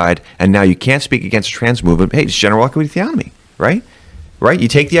genocide. And now you can't speak against the trans movement. Hey, it's general equity theonomy, right? Right? You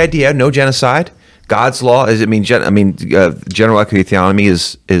take the idea, no genocide. God's law is, general equity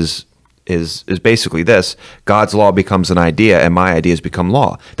theonomy is basically this: God's law becomes an idea, and my ideas become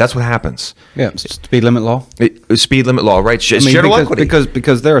law. That's what happens. Yeah, speed limit law. Speed limit law, right? It's general equity.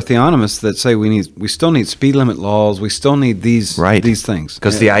 Because there are theonomists that say we still need speed limit laws. We still need these things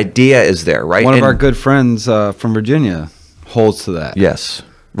because the idea is there, right? One of our good friends from Virginia holds to that. Yes.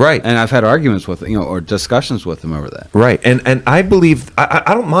 Right. And I've had arguments with or discussions with him over that. Right. And I believe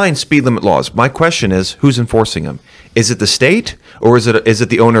I don't mind speed limit laws. My question is, who's enforcing them? Is it the state, or is it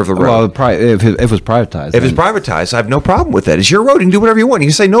the owner of the road? Well, if it was privatized. If it's privatized, I have no problem with that. It's your road. You can do whatever you want. You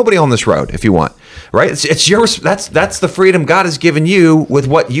can say nobody on this road if you want. Right? It's yours. That's the freedom God has given you with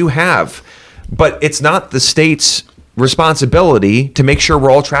what you have. But it's not the state's responsibility to make sure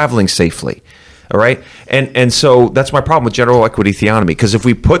we're all traveling safely. All right. And so that's my problem with general equity theonomy, because if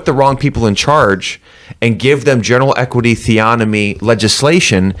we put the wrong people in charge and give them general equity theonomy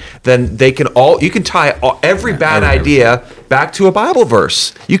legislation, then you can tie every bad idea back to a Bible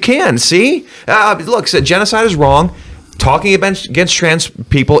verse. You can, see? Look, so genocide is wrong. Talking against trans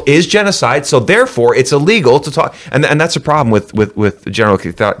people is genocide, so therefore it's illegal to talk. And that's a problem with general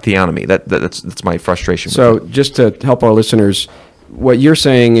theonomy. That's my frustration. So just to help our listeners, what you're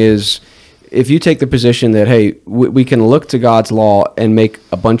saying is, if you take the position that, hey, we can look to God's law and make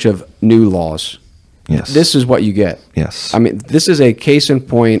a bunch of new laws, yes, this is what you get. Yes. I mean, this is a case in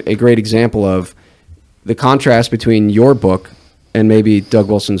point, a great example of the contrast between your book and maybe Doug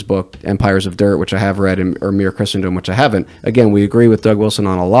Wilson's book, Empires of Dirt, which I have read, or Mere Christendom, which I haven't. Again, we agree with Doug Wilson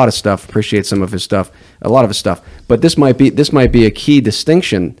on a lot of stuff, appreciate some of his stuff, a lot of his stuff. But this might be a key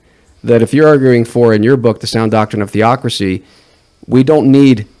distinction, that if you're arguing for, in your book, The Sound Doctrine of Theocracy, we don't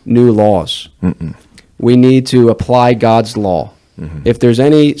need new laws. Mm-mm. We need to apply God's law. Mm-hmm. If there's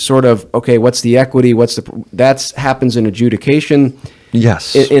any sort of, okay, what's the equity? That happens in adjudication.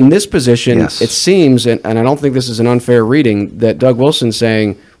 Yes. In this position, yes, it seems, and I don't think this is an unfair reading, that Doug Wilson's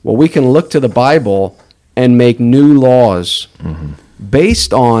saying, well, we can look to the Bible and make new laws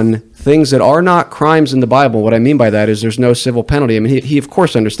based on things that are not crimes in the Bible. What I mean by that is there's no civil penalty. I mean, he of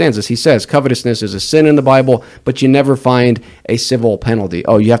course understands this. He says covetousness is a sin in the Bible, but you never find a civil penalty.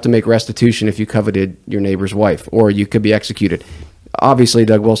 Oh, you have to make restitution if you coveted your neighbor's wife, or you could be executed. Obviously,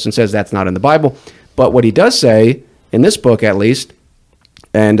 Doug Wilson says that's not in the Bible. But what he does say, in this book at least,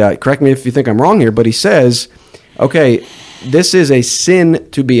 and correct me if you think I'm wrong here, but he says, okay, this is a sin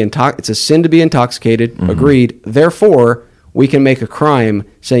to be it's a sin to be intoxicated, agreed. Therefore, we can make a crime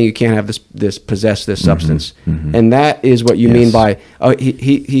saying you can't have this possess this substance. And that is what you mean by,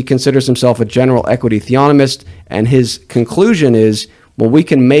 he considers himself a general equity theonomist, and his conclusion is, well, we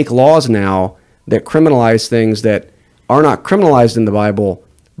can make laws now that criminalize things that are not criminalized in the Bible,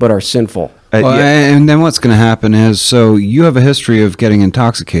 but are sinful. And then what's going to happen is, so you have a history of getting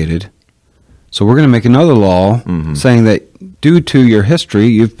intoxicated, so we're going to make another law saying that due to your history,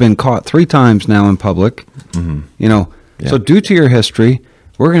 you've been caught 3 times now in public, Yeah. So due to your history,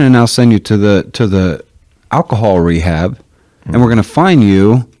 we're going to now send you to the alcohol rehab, and we're going to fine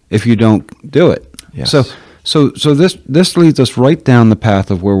you if you don't do it. Yes. So this leads us right down the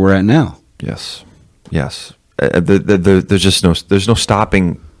path of where we're at now. Yes. Yes. There's no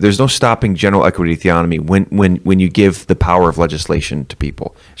stopping general equity theonomy when you give the power of legislation to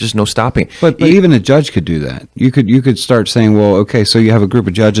people. There's just no stopping. But even a judge could do that. You could start saying, well, okay, so you have a group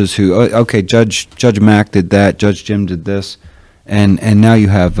of judges who, okay, Judge Mack did that, Judge Jim did this, and now you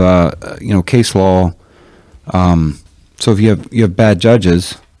have case law. So if you have bad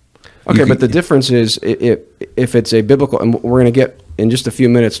judges. Okay, but the difference is if it's a biblical, and we're going to get in just a few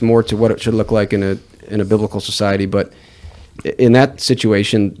minutes more to what it should look like in a biblical society, but in that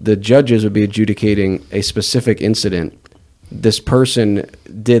situation, the judges would be adjudicating a specific incident. This person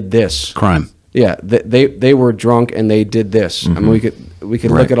did this crime. Yeah, they were drunk and they did this. I mean, we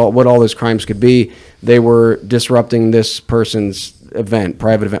could look at what all those crimes could be. They were disrupting this person's event,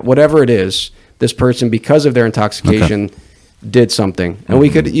 private event, whatever it is. This person, because of their intoxication, did something. And we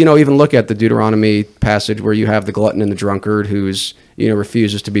could, even look at the Deuteronomy passage where you have the glutton and the drunkard who's,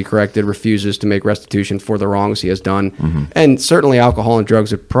 refuses to be corrected, refuses to make restitution for the wrongs he has done. And certainly alcohol and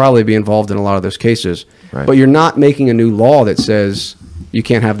drugs would probably be involved in a lot of those cases. Right. But you're not making a new law that says you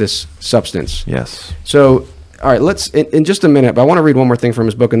can't have this substance. Yes. So, all right, let's, in just a minute, but I want to read one more thing from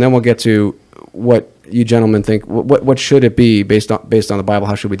his book, and then we'll get to what you gentlemen think. What should it be based on the Bible?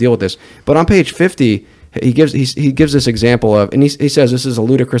 How should we deal with this? But on page 50, he gives this example of, and he says this is a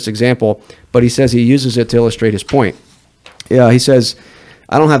ludicrous example, but he says he uses it to illustrate his point. Yeah, he says,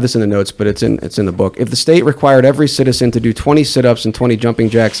 I don't have this in the notes, but it's in the book. If the state required every citizen to do 20 sit-ups and 20 jumping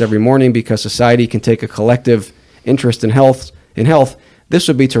jacks every morning because society can take a collective interest in health, this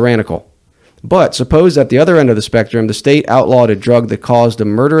would be tyrannical. But suppose at the other end of the spectrum, the state outlawed a drug that caused a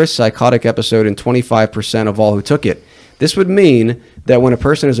murderous psychotic episode in 25% of all who took it. This would mean that when a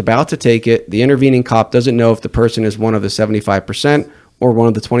person is about to take it, the intervening cop doesn't know if the person is one of the 75% or one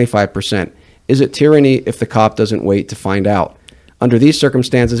of the 25%. Is it tyranny if the cop doesn't wait to find out? Under these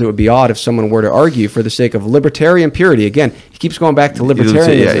circumstances, it would be odd if someone were to argue for the sake of libertarian purity. Again, he keeps going back to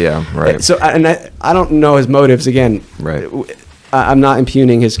libertarianism. Yeah, right. So, and I don't know his motives. Again, Right. I'm not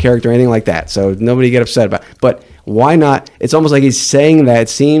impugning his character or anything like that. So nobody get upset about it. But why not? It's almost like he's saying that. It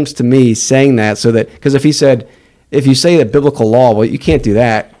seems to me saying that so that, because if you say that biblical law, well, you can't do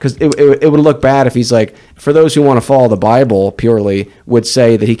that, because it would look bad if he's like, for those who want to follow the Bible purely, would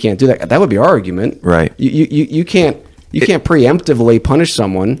say that he can't do that. That would be our argument. Right. You can't preemptively punish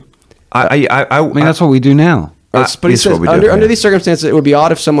someone. I mean, that's what we do now. But he says, under these circumstances, it would be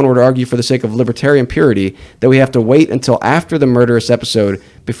odd if someone were to argue for the sake of libertarian purity that we have to wait until after the murderous episode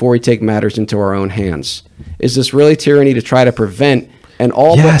before we take matters into our own hands. Is this really tyranny to try to prevent an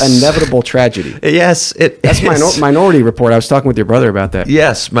but inevitable tragedy? Yes, that's Minority Report. I was talking with your brother about that.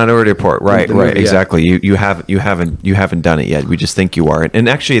 Yes, Minority Report. Right, movie, exactly. You haven't done it yet. We just think you are. And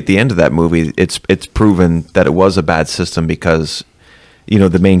actually, at the end of that movie, it's proven that it was a bad system because,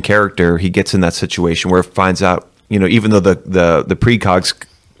 the main character, he gets in that situation where he finds out, even though the precogs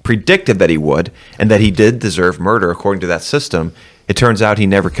predicted that he would and that he did deserve murder according to that system, it turns out he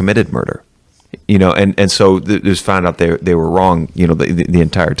never committed murder. And so it was found out they were wrong, the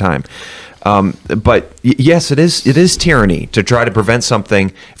entire time. But yes, it is tyranny to try to prevent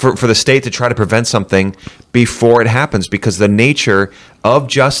something, for the state to try to prevent something before it happens, because the nature of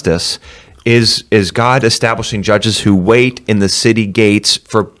justice is God establishing judges who wait in the city gates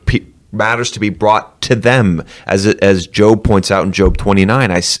for matters to be brought to them, as Job points out in Job 29.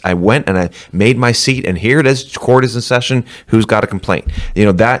 I went and I made my seat, and here it is. Court is in session. Who's got a complaint?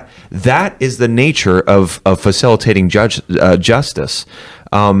 That is the nature of facilitating justice.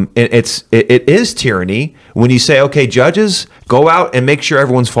 It is tyranny when you say, okay, judges, go out and make sure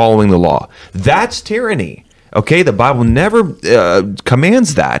everyone's following the law. That's tyranny. Okay, the Bible never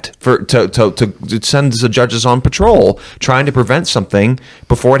commands that to send the judges on patrol trying to prevent something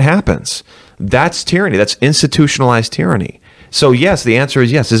before it happens. That's tyranny. That's institutionalized tyranny. So yes, the answer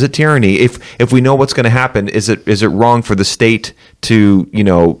is yes. Is it tyranny? If we know what's going to happen, is it wrong for the state to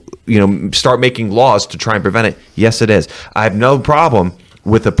start making laws to try and prevent it? Yes, it is. I have no problem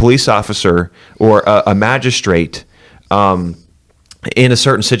with a police officer or a magistrate in a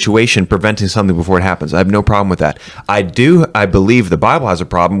certain situation preventing something before it happens. I have no problem with that. I believe the Bible has a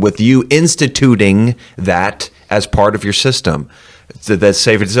problem with you instituting that as part of your system. So that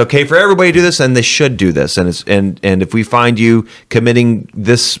say if it's okay for everybody to do this, and they should do this, and if we find you committing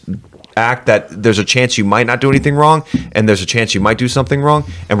this act, that there's a chance you might not do anything wrong, and there's a chance you might do something wrong,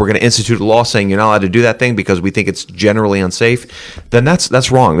 and we're going to institute a law saying you're not allowed to do that thing because we think it's generally unsafe, then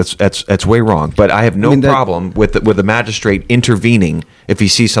that's wrong. That's way wrong. But I have no problem with the magistrate intervening if he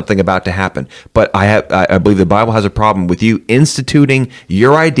sees something about to happen. But I believe the Bible has a problem with you instituting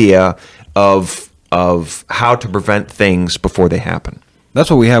your idea of how to prevent things before they happen. That's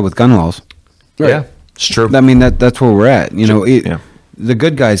what we have with gun laws. Right. Yeah, it's true. I mean, that's where we're at. The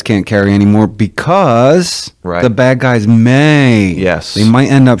good guys can't carry anymore because the bad guys may. Yes. They might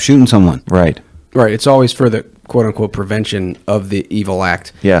end up shooting someone. Right. Right. It's always for the quote-unquote prevention of the evil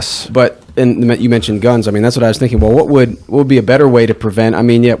act. Yes. But you mentioned guns. I mean, that's what I was thinking. Well, what would be a better way to prevent? I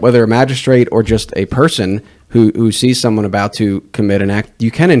mean, whether a magistrate or just a person who sees someone about to commit an act,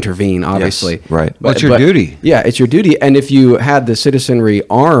 you can intervene, obviously. Yes, right. But it's your duty. Yeah, it's your duty. And if you had the citizenry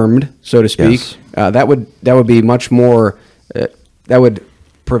armed, so to speak, that would be much more... that would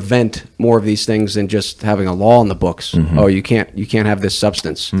prevent more of these things than just having a law in the books. Mm-hmm. Oh, you can't have this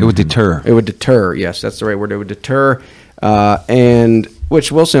substance. It would deter. It would deter. Yes, that's the right word. It would deter. And which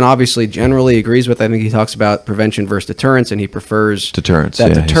Wilson obviously generally agrees with. I think he talks about prevention versus deterrence, and he prefers Deterrence, That yeah,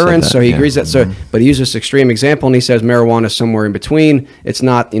 he said deterrence. that, So he yeah. agrees that. So, but he uses this extreme example, and he says marijuana is somewhere in between. It's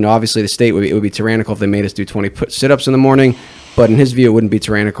not, obviously the state it would be tyrannical if they made us do 20 sit-ups in the morning, but in his view, it wouldn't be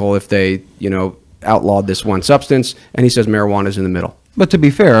tyrannical if they, outlawed this one substance. And he says marijuana is in the middle. But to be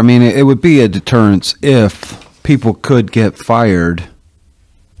fair, I mean, it would be a deterrence if people could get fired,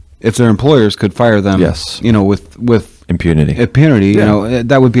 if their employers could fire them. Yes. With Impunity. Impunity,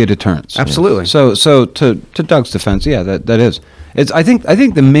 that would be a deterrence. Absolutely. So to Doug's defense, yeah, that is. It's I think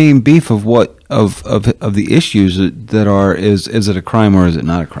the main beef of the issues that are is it a crime or is it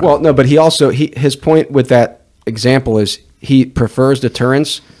not a crime? Well, no, but his point with that example is he prefers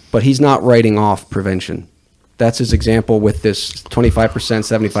deterrence, but he's not writing off prevention. That's his example with this 25%,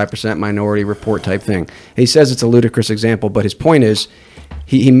 75% minority report type thing. He says it's a ludicrous example, but his point is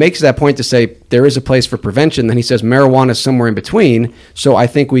he makes that point to say there is a place for prevention. Then he says marijuana is somewhere in between. So I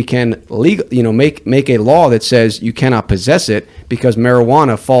think we can make a law that says you cannot possess it because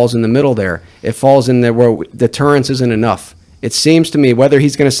marijuana falls in the middle there. It falls in there where deterrence isn't enough. It seems to me, whether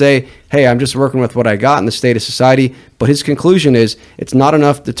he's going to say, hey, I'm just working with what I got in the state of society, but his conclusion is it's not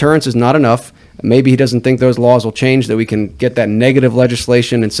enough. Deterrence is not enough. Maybe he doesn't think those laws will change, that we can get that negative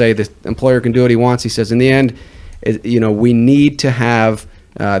legislation and say the employer can do what he wants. He says in the end, we need to have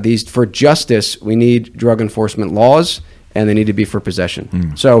these for justice. We need drug enforcement laws, and they need to be for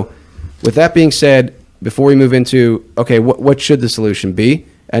possession. So with that being said, before we move into, okay, what should the solution be?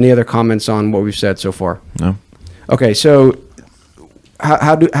 Any other comments on what we've said so far? No. Okay, so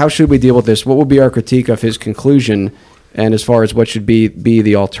how should we deal with this? What would be our critique of his conclusion, and as far as what should be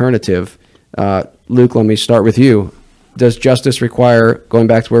the alternative? Luke, let me start with you. Does justice require, going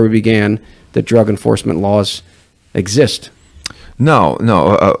back to where we began, that drug enforcement laws exist? No.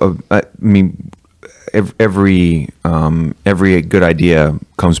 I mean, every good idea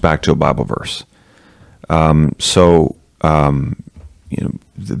comes back to a Bible verse.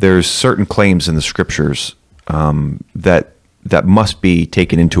 There's certain claims in the scriptures that must be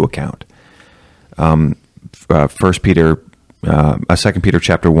taken into account. 2 Peter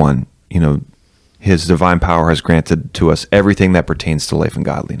chapter 1, his divine power has granted to us everything that pertains to life and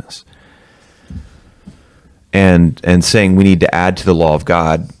godliness. And saying we need to add to the law of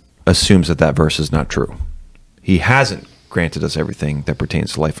God assumes that verse is not true. He hasn't granted us everything that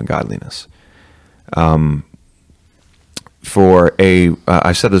pertains to life and godliness. I've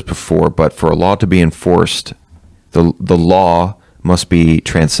said this before, but for a law to be enforced, the law must be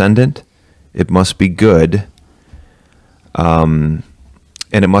transcendent, it must be good, and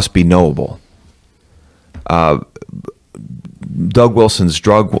it must be knowable. Doug Wilson's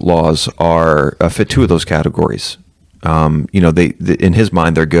drug laws fit two of those categories. They in his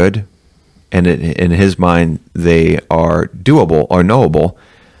mind they're good, and in his mind they are doable or knowable,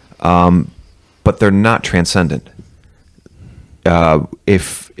 but they're not transcendent. The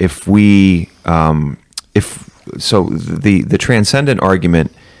transcendent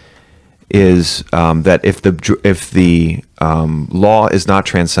argument is that if the law is not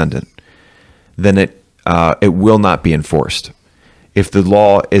transcendent, then it will not be enforced. If the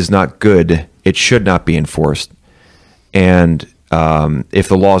law is not good, it should not be enforced. And if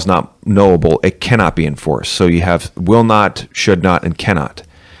the law is not knowable, it cannot be enforced. So you have will not, should not, and cannot.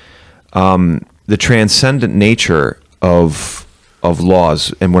 The transcendent nature of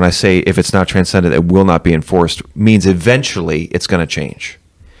laws, and when I say if it's not transcendent, it will not be enforced, means eventually it's going to change.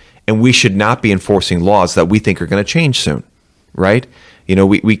 And we should not be enforcing laws that we think are going to change soon, right?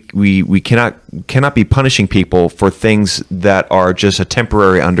 We cannot be punishing people for things that are just a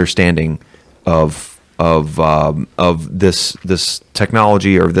temporary understanding of this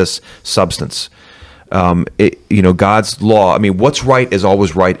technology or this substance. God's law. I mean, what's right is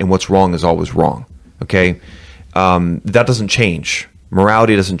always right, and what's wrong is always wrong. Okay, that doesn't change.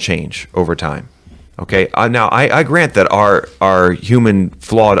 Morality doesn't change over time. Okay, now I grant that our human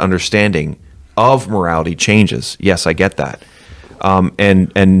flawed understanding of morality changes. Yes, I get that.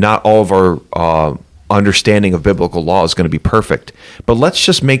 And not all of our understanding of biblical law is going to be perfect. But let's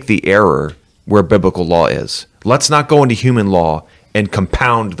just make the error where biblical law is. Let's not go into human law and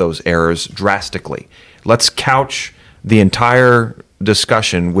compound those errors drastically. Let's couch the entire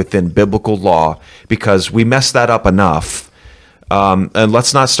discussion within biblical law, because we messed that up enough. And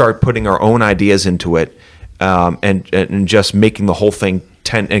let's not start putting our own ideas into it and just making the whole thing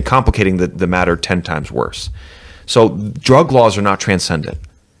and complicating the matter 10 times worse. So drug laws are not transcendent.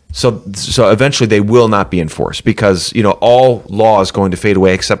 So eventually they will not be enforced, because all law is going to fade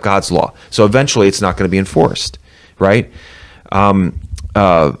away except God's law. So eventually it's not going to be enforced, right?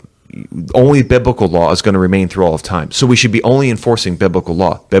 only biblical law is going to remain through all of time. So we should be only enforcing biblical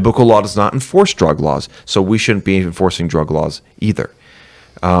law. Biblical law does not enforce drug laws, so we shouldn't be enforcing drug laws either.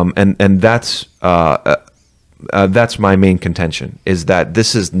 And that's my main contention, is that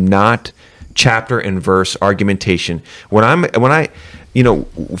this is not chapter and verse argumentation. When I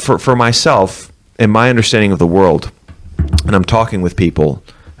for myself and my understanding of the world, and I'm talking with people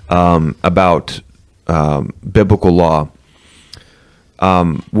about biblical law,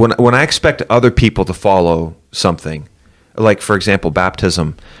 when I expect other people to follow something, like for example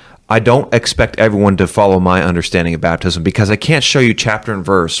baptism, I don't expect everyone to follow my understanding of baptism, because I can't show you chapter and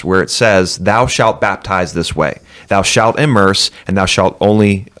verse where it says, "Thou shalt baptize this way, thou shalt immerse, and thou shalt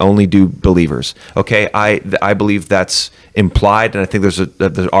only do believers." Okay, I believe that's implied, and I think there's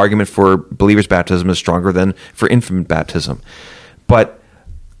the argument for believers' baptism is stronger than for infant baptism. But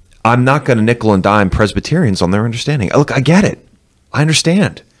I'm not going to nickel and dime Presbyterians on their understanding. Look, I get it. I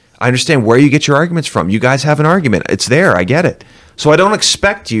understand where you get your arguments from. You guys have an argument. It's there. I get it. So I don't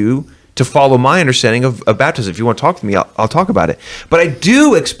expect you to follow my understanding of baptism. If you want to talk to me, I'll talk about it. But I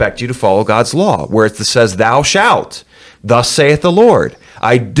do expect you to follow God's law, where it says, "Thou shalt, thus saith the Lord."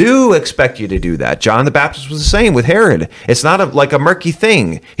 I do expect you to do that. John the Baptist was the same with Herod. It's not like a murky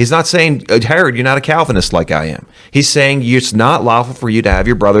thing. He's not saying, "Herod, you're not a Calvinist like I am." He's saying it's not lawful for you to have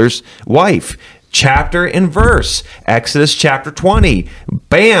your brother's wife. Chapter and verse. Exodus chapter 20.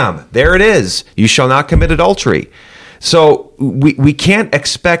 Bam! There it is. You shall not commit adultery. So we can't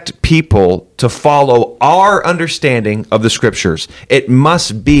expect people to follow our understanding of the scriptures. It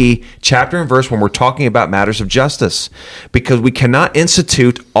must be chapter and verse when we're talking about matters of justice, because we cannot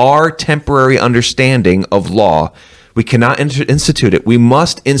institute our temporary understanding of law. We cannot institute it. We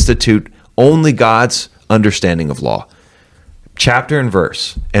must institute only God's understanding of law. Chapter and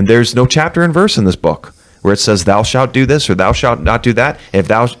verse. And there's no chapter and verse in this book where it says, "Thou shalt do this," or "Thou shalt not do that." If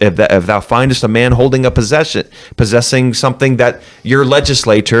thou findest a man holding a possessing something that your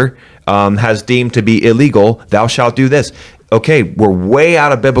legislature has deemed to be illegal, thou shalt do this. Okay, we're way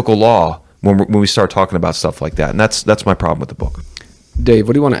out of biblical law when we start talking about stuff like that, and that's my problem with the book. Dave,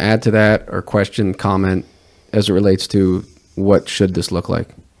 what do you want to add to that, or question, comment, as it relates to what should this look like?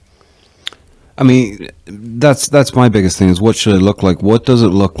 I mean, that's my biggest thing, is what should it look like? What does it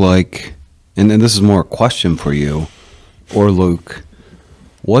look like? And this is more a question for you or Luke.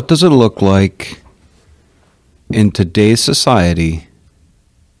 What does it look like in today's society?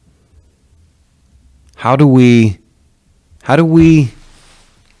 How do we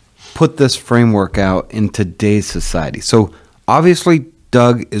put this framework out in today's society? So obviously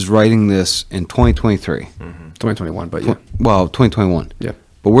Doug is writing this in 2023. 2021, but yeah. Well, 2021. Yeah.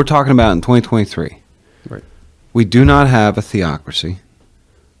 But we're talking about in 2023. Right. We do not have a theocracy.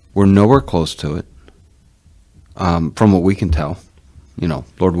 We're nowhere close to it, from what we can tell.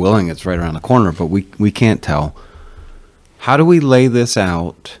 Lord willing, it's right around the corner, but we can't tell. How do we lay this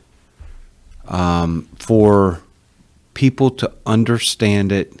out for people to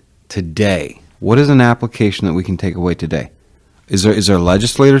understand it today? What is an application that we can take away today? Is there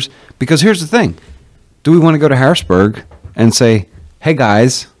legislators? Because here's the thing. Do we want to go to Harrisburg and say, "Hey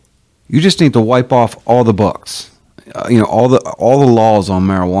guys, you just need to wipe off all the books, all the laws on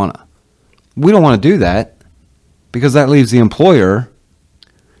marijuana"? We don't want to do that, because that leaves the employer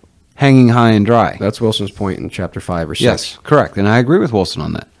hanging high and dry. That's Wilson's point in chapter 5 or 6. Yes, correct, and I agree with Wilson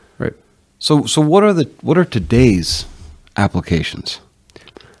on that. Right. So what are today's applications?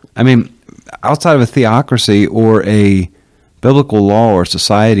 I mean, outside of a theocracy or a biblical law or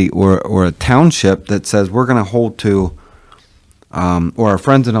society or a township that says we're going to hold to, or our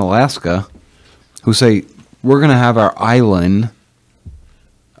friends in Alaska who say we're going to have our island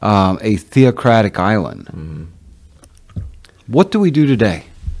a theocratic island. Mm-hmm. What do we do today?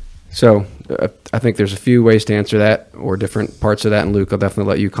 So I think there's a few ways to answer that, or different parts of that, and Luke, I'll definitely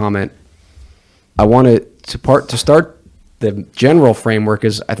let you comment. I wanted to start the general framework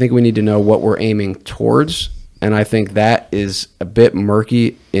is I think we need to know what we're aiming towards, and I think that is a bit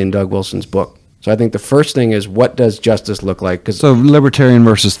murky in Doug Wilson's book. So I think the first thing is, what does justice look like? So libertarian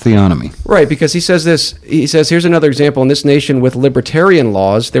versus theonomy. Right, because he says this, here's another example. In this nation with libertarian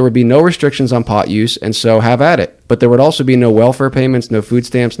laws, there would be no restrictions on pot use, and so have at it. But there would also be no welfare payments, no food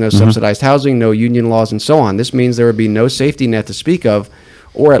stamps, no subsidized housing, no union laws, and so on. This means there would be no safety net to speak of,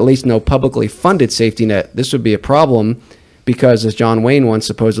 or at least no publicly funded safety net. This would be a problem because, as John Wayne once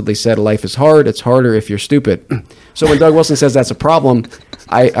supposedly said, life is hard. It's harder if you're stupid. So when Doug Wilson says that's a problem,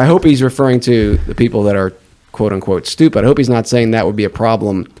 I hope he's referring to the people that are quote-unquote stupid. I hope he's not saying that would be a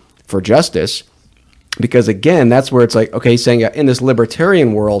problem for justice, because, again, that's where it's like, okay, he's saying in this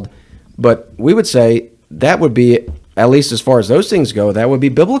libertarian world, but we would say that would be at least as far as those things go, that would be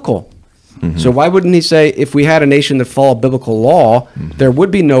biblical. So why wouldn't he say, if we had a nation that followed biblical law, there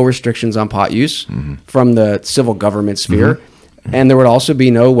would be no restrictions on pot use from the civil government sphere, and there would also be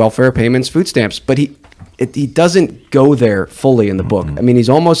no welfare payments, food stamps. But he doesn't go there fully in the book. I mean, he's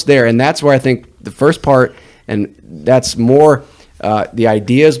almost there, and that's where I think the first part, and that's more the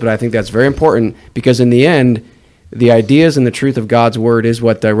ideas, but I think that's very important, because in the end, the ideas and the truth of God's word is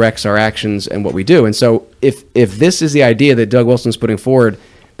what directs our actions and what we do. And so if this is the idea that Doug Wilson's putting forward,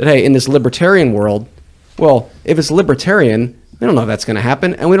 that, hey, in this libertarian world, well, if it's libertarian, we don't know if that's going to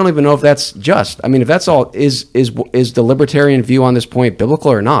happen, and we don't even know if that's just. I mean, if that's all, is the libertarian view on this point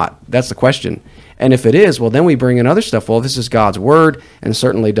biblical or not? That's the question. And if it is, well, then we bring in other stuff. Well, this is God's word, and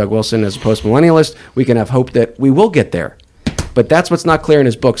certainly Doug Wilson, as a post-millennialist, we can have hope that we will get there. But that's what's not clear in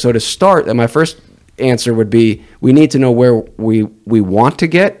his book. So to start, my first answer would be, we need to know where we want to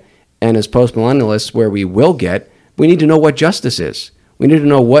get, and as post-millennialists, where we will get. We need to know what justice is. We need to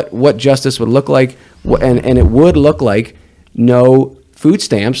know what justice would look like, and it would look like no food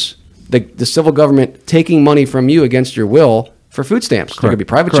stamps, the civil government taking money from you against your will for food stamps. Correct. There could be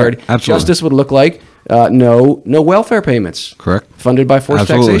private charity. Absolutely. Justice would look like no welfare payments. Correct. Funded by forced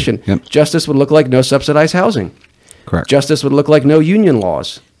Absolutely. taxation. Yep. Justice would look like no subsidized housing. Correct. Justice would look like no union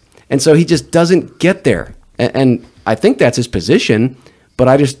laws. And so he just doesn't get there. And I think that's his position, but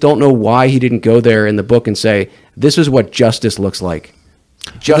I just don't know why he didn't go there in the book and say, this is what justice looks like.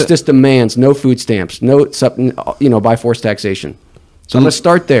 Justice demands no food stamps, by forced taxation. So let's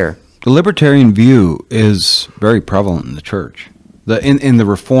start there. The libertarian view is very prevalent in the church, in the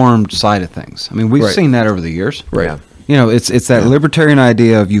Reformed side of things. I mean, we've seen that over the years. Right. Yeah. You know, it's that libertarian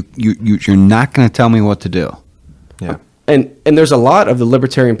idea of you're not going to tell me what to do. Yeah. And there's a lot of the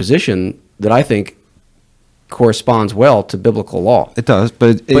libertarian position that I think corresponds well to biblical law. It does, but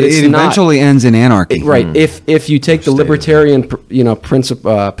it it's eventually ends in anarchy. Right. If you take the libertarian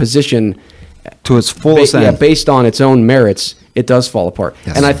position To its fullest end. based on its own merits, it does fall apart.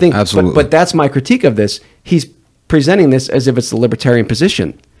 Yes, and I think, absolutely. But that's my critique of this. He's presenting this as if it's the libertarian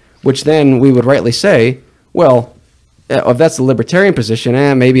position, which then we would rightly say, well, if that's the libertarian position,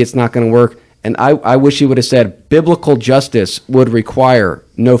 maybe it's not going to work. And I wish he would have said biblical justice would require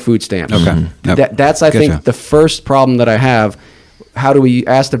no food stamps. Okay. Yep. That's, I Gotcha. think, the first problem that I have.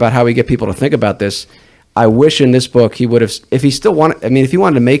 Asked about how we get people to think about this. I wish in this book he would have, if he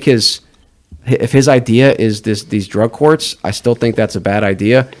wanted to make if his idea is these drug courts, I still think that's a bad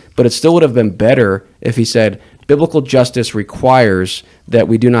idea, but it still would have been better if he said biblical justice requires that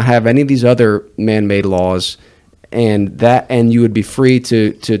we do not have any of these other man-made laws, and you would be free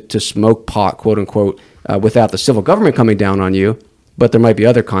to smoke pot, quote unquote, without the civil government coming down on you, but there might be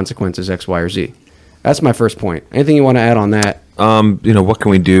other consequences, X, Y, or Z. That's my first point. Anything you want to add on that? What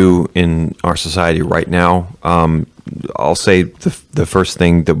can we do in our society right now? I'll say the first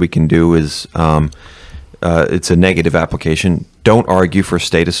thing that we can do is it's a negative application. Don't argue for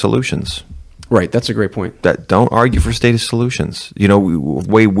status solutions. Right, that's a great point. Don't argue for status solutions.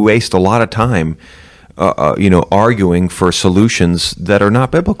 We waste a lot of time, arguing for solutions that are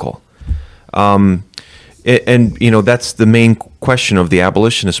not biblical. And that's the main question of the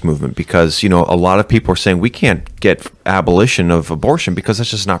abolitionist movement, because, a lot of people are saying we can't get abolition of abortion because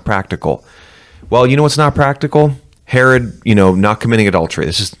that's just not practical. Well, what's not practical? Herod, not committing adultery.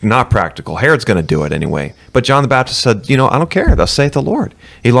 This is not practical. Herod's going to do it anyway. But John the Baptist said, I don't care. Thus saith the Lord.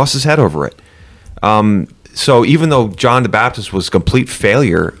 He lost his head over it. So even though John the Baptist was a complete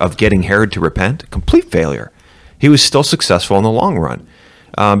failure of getting Herod to repent, complete failure, he was still successful in the long run.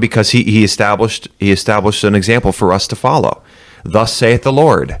 Because he established an example for us to follow. Thus saith the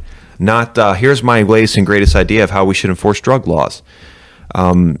Lord. Not here's my latest and greatest idea of how we should enforce drug laws.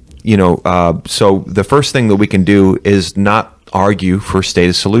 So the first thing that we can do is not argue for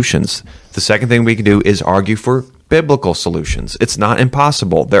status solutions. The second thing we can do is argue for biblical solutions. It's not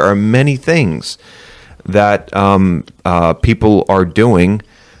impossible. There are many things that people are doing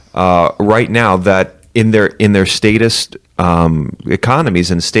right now that in their statist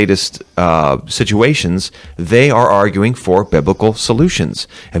economies and statist situations, they are arguing for biblical solutions.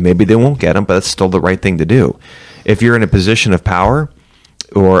 And maybe they won't get them, but it's still the right thing to do. If you're in a position of power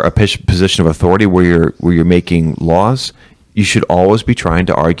or a position of authority where you're making laws, you should always be trying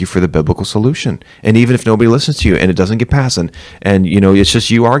to argue for the biblical solution. And even if nobody listens to you and it doesn't get passed, and it's just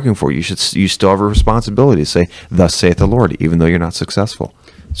you arguing for it, you still have a responsibility to say, "Thus saith the Lord," even though you're not successful.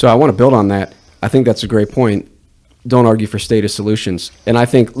 So I want to build on that. I think that's a great point. Don't argue for status solutions. And I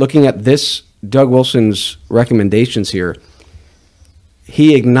think looking at this, Doug Wilson's recommendations here,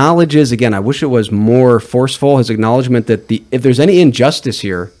 he acknowledges, again, I wish it was more forceful, his acknowledgement that if there's any injustice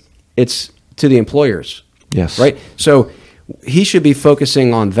here, it's to the employers. Yes. Right? So he should be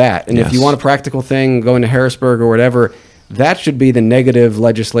focusing on that. And if you want a practical thing, going to Harrisburg or whatever, that should be the negative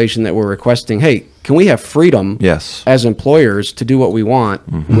legislation that we're requesting. Hey, can we have freedom as employers to do what we want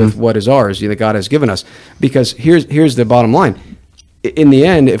with what is ours that God has given us? Because here's the bottom line. In the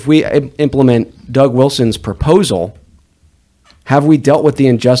end, if we implement Doug Wilson's proposal, have we dealt with the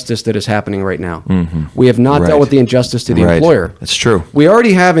injustice that is happening right now? We have not dealt with the injustice to the employer. That's true. We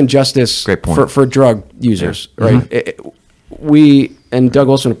already have injustice for drug users, right? We and Doug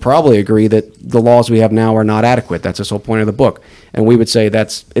Wilson would probably agree that the laws we have now are not adequate. That's the whole point of the book. And we would say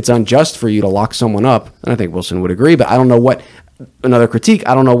it's unjust for you to lock someone up. And I think Wilson would agree, but I don't know what another critique.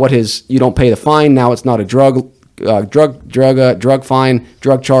 I don't know what you don't pay the fine. Now it's not a drug fine,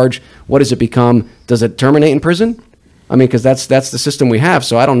 drug charge. What does it become? Does it terminate in prison? I mean, because that's the system we have.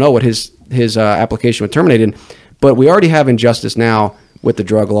 So I don't know what his application would terminate in. But we already have injustice now with the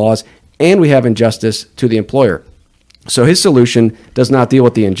drug laws, and we have injustice to the employer. So his solution does not deal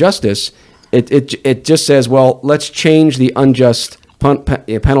with the injustice. It just says, well, let's change the unjust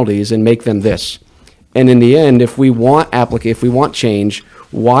penalties and make them this. And in the end, if we want change,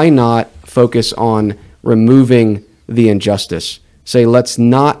 why not focus on removing the injustice? Say, let's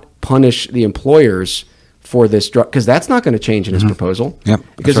not punish the employers for this drug, because that's not going to change in his proposal.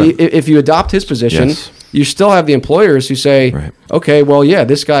 Because if you adopt his position, you still have the employers who say, okay, well, yeah,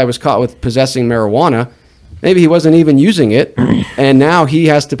 this guy was caught with possessing marijuana. Maybe he wasn't even using it, and now he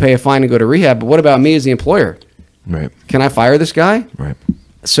has to pay a fine and go to rehab. But what about me as the employer? Right. Can I fire this guy? Right.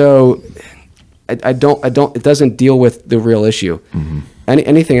 So I don't. It doesn't deal with the real issue.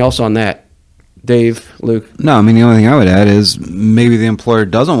 Anything else on that, Dave, Luke? No, I mean, the only thing I would add is maybe the employer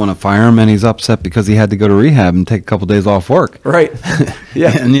doesn't want to fire him, and he's upset because he had to go to rehab and take a couple days off work. Right.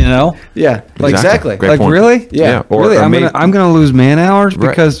 Yeah. And Yeah. Exactly. Great point. Really? Yeah. Or, really? or I'm gonna lose man hours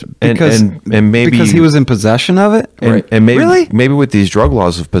because and maybe because he was in possession of it. And maybe really? maybe with these drug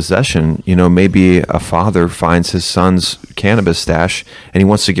laws of possession, maybe a father finds his son's cannabis stash and he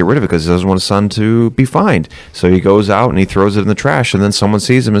wants to get rid of it because he doesn't want his son to be fined. So he goes out and he throws it in the trash, and then someone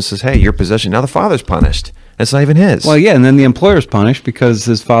sees him and says, "Hey, you're possession." Now the father's punished. It's not even his. Well, yeah, and then the employer's punished because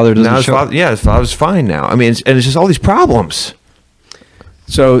his father doesn't now show up. his father's fine now. I mean, it's just all these problems.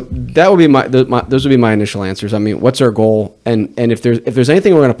 So that would be those would be my initial answers. I mean, what's our goal? And if there's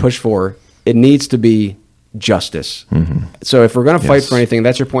anything we're going to push for, it needs to be justice. So if we're going to fight for anything,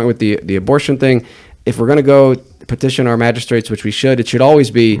 that's your point with the abortion thing. If we're going to go petition our magistrates, which we should, it should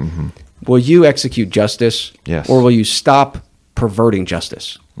always be, will you execute justice, or will you stop perverting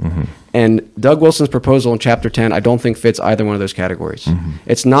justice? And Doug Wilson's proposal in Chapter 10, I don't think fits either one of those categories.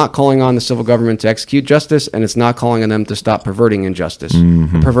 It's not calling on the civil government to execute justice, and it's not calling on them to stop perverting injustice,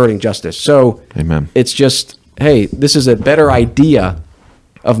 perverting justice. So it's just, hey, this is a better idea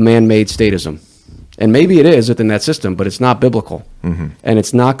of man-made statism. And maybe it is within that system, but it's not biblical. And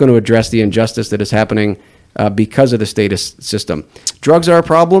it's not going to address the injustice that is happening because of the status system. Drugs are a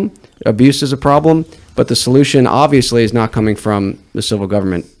problem. Abuse is a problem. But the solution, obviously, is not coming from the civil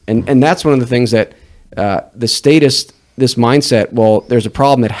government. And that's one of the things that the statist, this mindset, well, there's a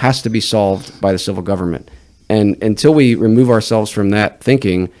problem that has to be solved by the civil government. And until we remove ourselves from that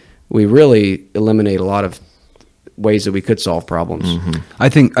thinking, we really eliminate a lot of ways that we could solve problems. I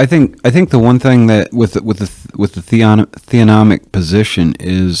think the one thing that with the theonomic position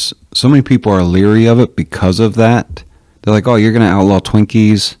is so many people are leery of it because of that. They're like, oh, you're going to outlaw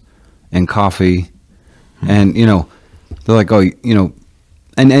Twinkies and coffee. And, they're like, oh,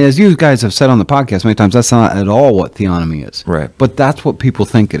 and as you guys have said on the podcast many times, that's not at all what theonomy is. Right. But that's what people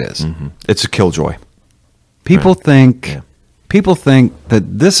think it is. It's a killjoy. People think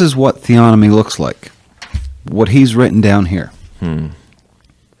that this is what theonomy looks like, what he's written down here.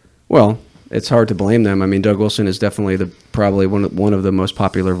 Well, it's hard to blame them. I mean, Doug Wilson is definitely probably one of the most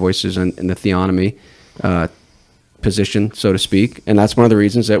popular voices in the theonomy position, so to speak, and that's one of the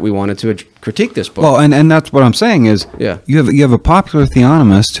reasons that we wanted to critique this book. Well, and that's what I'm saying is, you have a popular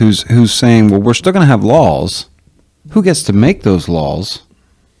theonomist who's saying, well, we're still going to have laws. Who gets to make those laws?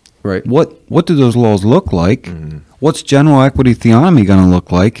 Right. What do those laws look like? What's general equity theonomy going to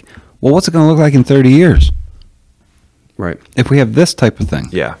look like? Well, what's it going to look like in 30 years? Right. If we have this type of thing.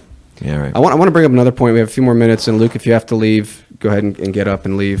 Yeah. Yeah. Right. I want to bring up another point. We have a few more minutes, and Luke, if you have to leave, go ahead and get up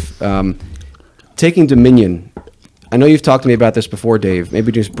and leave. Taking dominion. I know you've talked to me about this before, Dave. Maybe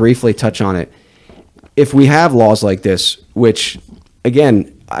just briefly touch on it. If we have laws like this, which,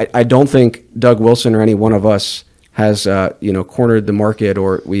 again, I don't think Doug Wilson or any one of us has, cornered the market,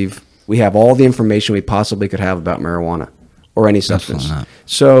 or we have all the information we possibly could have about marijuana or any substance.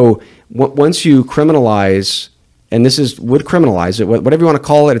 So once you criminalize and this would criminalize it, whatever you want to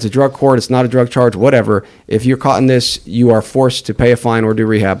call it. It's a drug court. It's not a drug charge, whatever. If you're caught in this, you are forced to pay a fine or do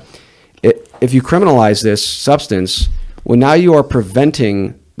rehab. If you criminalize this substance, well, now you are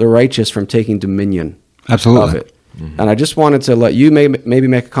preventing the righteous from taking dominion Absolutely. of it. And I just wanted to let you maybe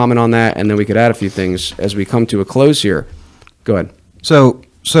make a comment on that, and then we could add a few things as we come to a close here. Go ahead. So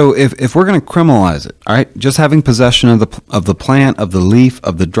if we're going to criminalize it, all right, just having possession of the plant, of the leaf,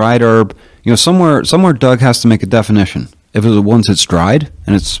 of the dried herb, somewhere Doug has to make a definition. If once it's dried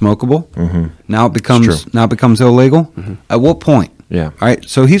and it's smokable, now it becomes illegal. At what point? Yeah. All right.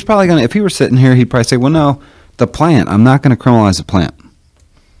 So he's probably going to, if he were sitting here, he'd probably say, well, no, the plant, I'm not going to criminalize the plant.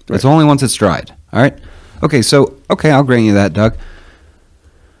 Right. It's only once it's dried. All right. Okay, I'll grant you that, Doug.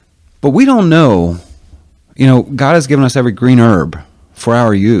 But we don't know. God has given us every green herb for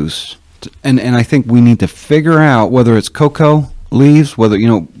our use, and I think we need to figure out whether it's cocoa leaves, whether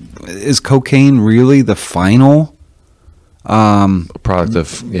is cocaine really the final product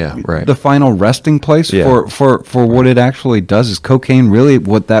of the final resting place for what it actually does. Is cocaine really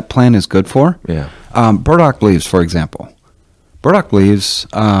what that plant is good for? Burdock leaves, for example. Burdock leaves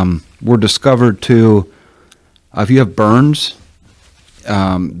were discovered to, if you have burns,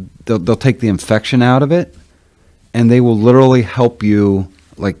 they'll take the infection out of it, and they will literally help you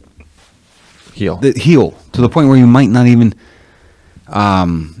heal to the point where you might not even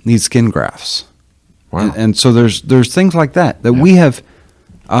need skin grafts. Wow. And so there's things like that we have,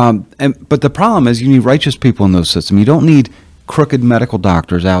 but the problem is you need righteous people in those systems. You don't need crooked medical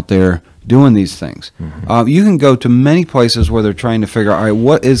doctors out there doing these things. You can go to many places where they're trying to figure out, all right,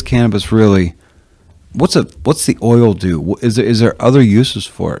 what is cannabis really? What's the oil do? Is there other uses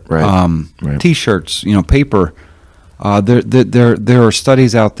for it? Right. T-shirts, paper. There are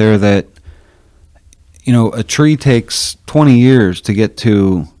studies out there that a tree takes 20 years to get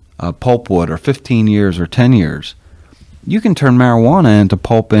to pulpwood, or 15 years, or 10 years. You can turn marijuana into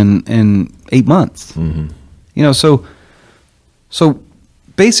pulp in 8 months. So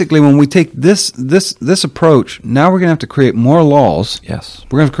basically, when we take this approach, now we're going to have to create more laws. Yes.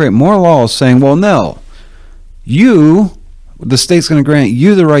 We're going to create more laws saying, well, no, the state's going to grant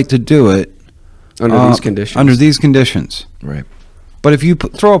you the right to do it under these conditions. Under these conditions. Right. But if you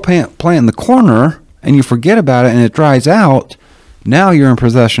throw a plant in the corner and you forget about it and it dries out, now you're in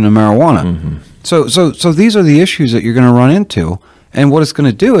possession of marijuana. So these are the issues that you're going to run into, and what it's going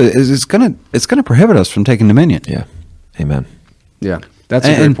to do is it's going to prohibit us from taking dominion. Yeah. Amen. Yeah, that's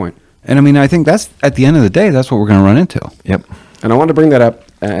a great point. And I mean, I think that's, at the end of the day, that's what we're going to run into. Yep. And I wanted to bring that up,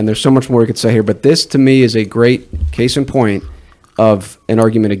 and there's so much more we could say here, but this to me is a great case in point of an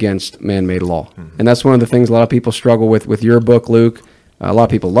argument against man-made law. And that's one of the things a lot of people struggle with your book, Luke. A lot of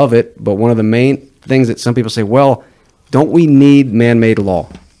people love it, but one of the main things that some people say, well, don't we need man-made law?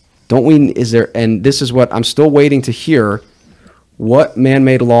 And this is what I'm still waiting to hear. What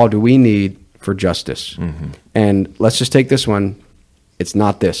man-made law do we need for justice? And let's just take this one. It's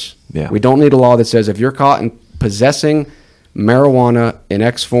not this. Yeah. We don't need a law that says if you're caught in possessing marijuana in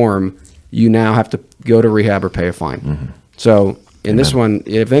X form, you now have to go to rehab or pay a fine. So in this one,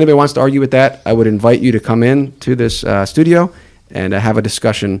 if anybody wants to argue with that, I would invite you to come in to this studio and have a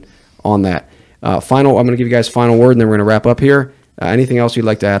discussion on that. I'm going to give you guys a final word, and then we're going to wrap up here. Anything else you'd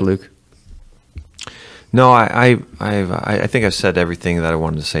like to add, Luke? No, I think I've said everything that I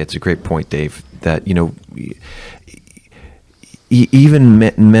wanted to say. It's a great point, Dave, that, even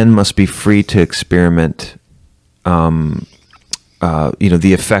men must be free to experiment, the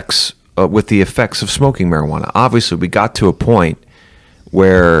effects with the effects of smoking marijuana. Obviously, we got to a point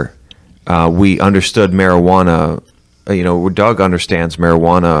where we understood marijuana. Doug understands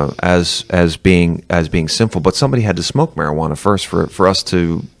marijuana as being sinful, but somebody had to smoke marijuana first for us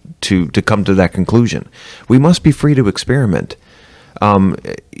to come to that conclusion. We must be free to experiment. I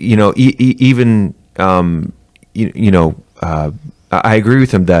agree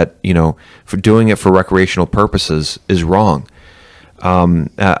with him that for doing it for recreational purposes is wrong.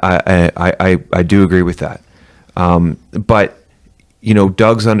 I do agree with that. But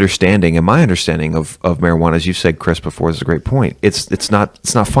Doug's understanding and my understanding of marijuana, as you said, Chris, before, is a great point. It's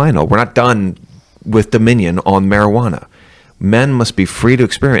not final. We're not done with dominion on marijuana. Men must be free to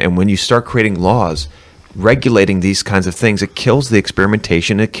experiment, and when you start creating laws regulating these kinds of things, it kills the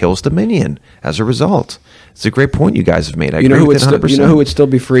experimentation. It kills dominion as a result. It's a great point you guys have made. I agree with it 100%. You know who would still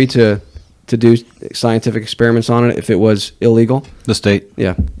be free to do scientific experiments on it if it was illegal? The state.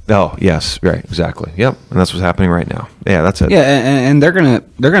 Yeah. Oh, yes, right, exactly. Yep, and that's what's happening right now. Yeah, that's it. Yeah, and they're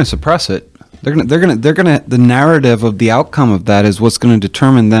gonna suppress it. They're gonna the narrative of the outcome of that is what's going to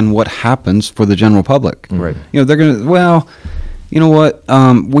determine then what happens for the general public. Right. They're gonna you know what,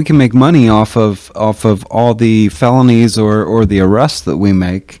 we can make money off of all the felonies or the arrests that we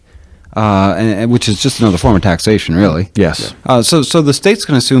make, and which is just another form of taxation, really. Yes. So the state's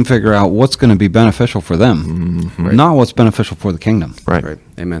going to soon figure out what's going to be beneficial for them, not what's beneficial for the kingdom. Right.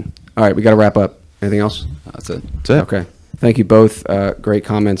 Amen. All right, we got to wrap up. Anything else? That's it. That's it. Okay. Thank you both. Great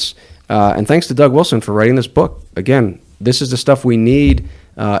comments. And thanks to Doug Wilson for writing this book. Again, this is the stuff we need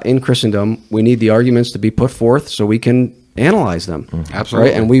in Christendom. We need the arguments to be put forth so we can analyze them. Absolutely.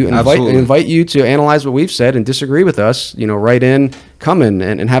 Right? And we Absolutely. invite you to analyze what we've said and disagree with us. Write in, come in,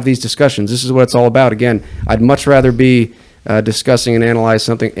 and have these discussions. This is what it's all about. Again, I'd much rather be discussing and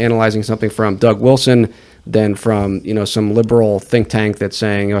analyzing something from Doug Wilson than from some liberal think tank that's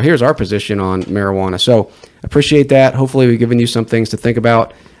saying, here's our position on marijuana. So appreciate that. Hopefully we've given you some things to think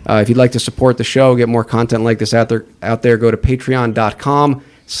about. If you'd like to support the show, get more content like this out there, go to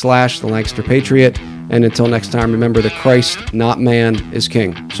patreon.com/The Lancaster Patriot. And until next time, remember that Christ, not man, is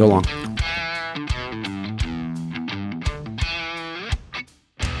king. So long.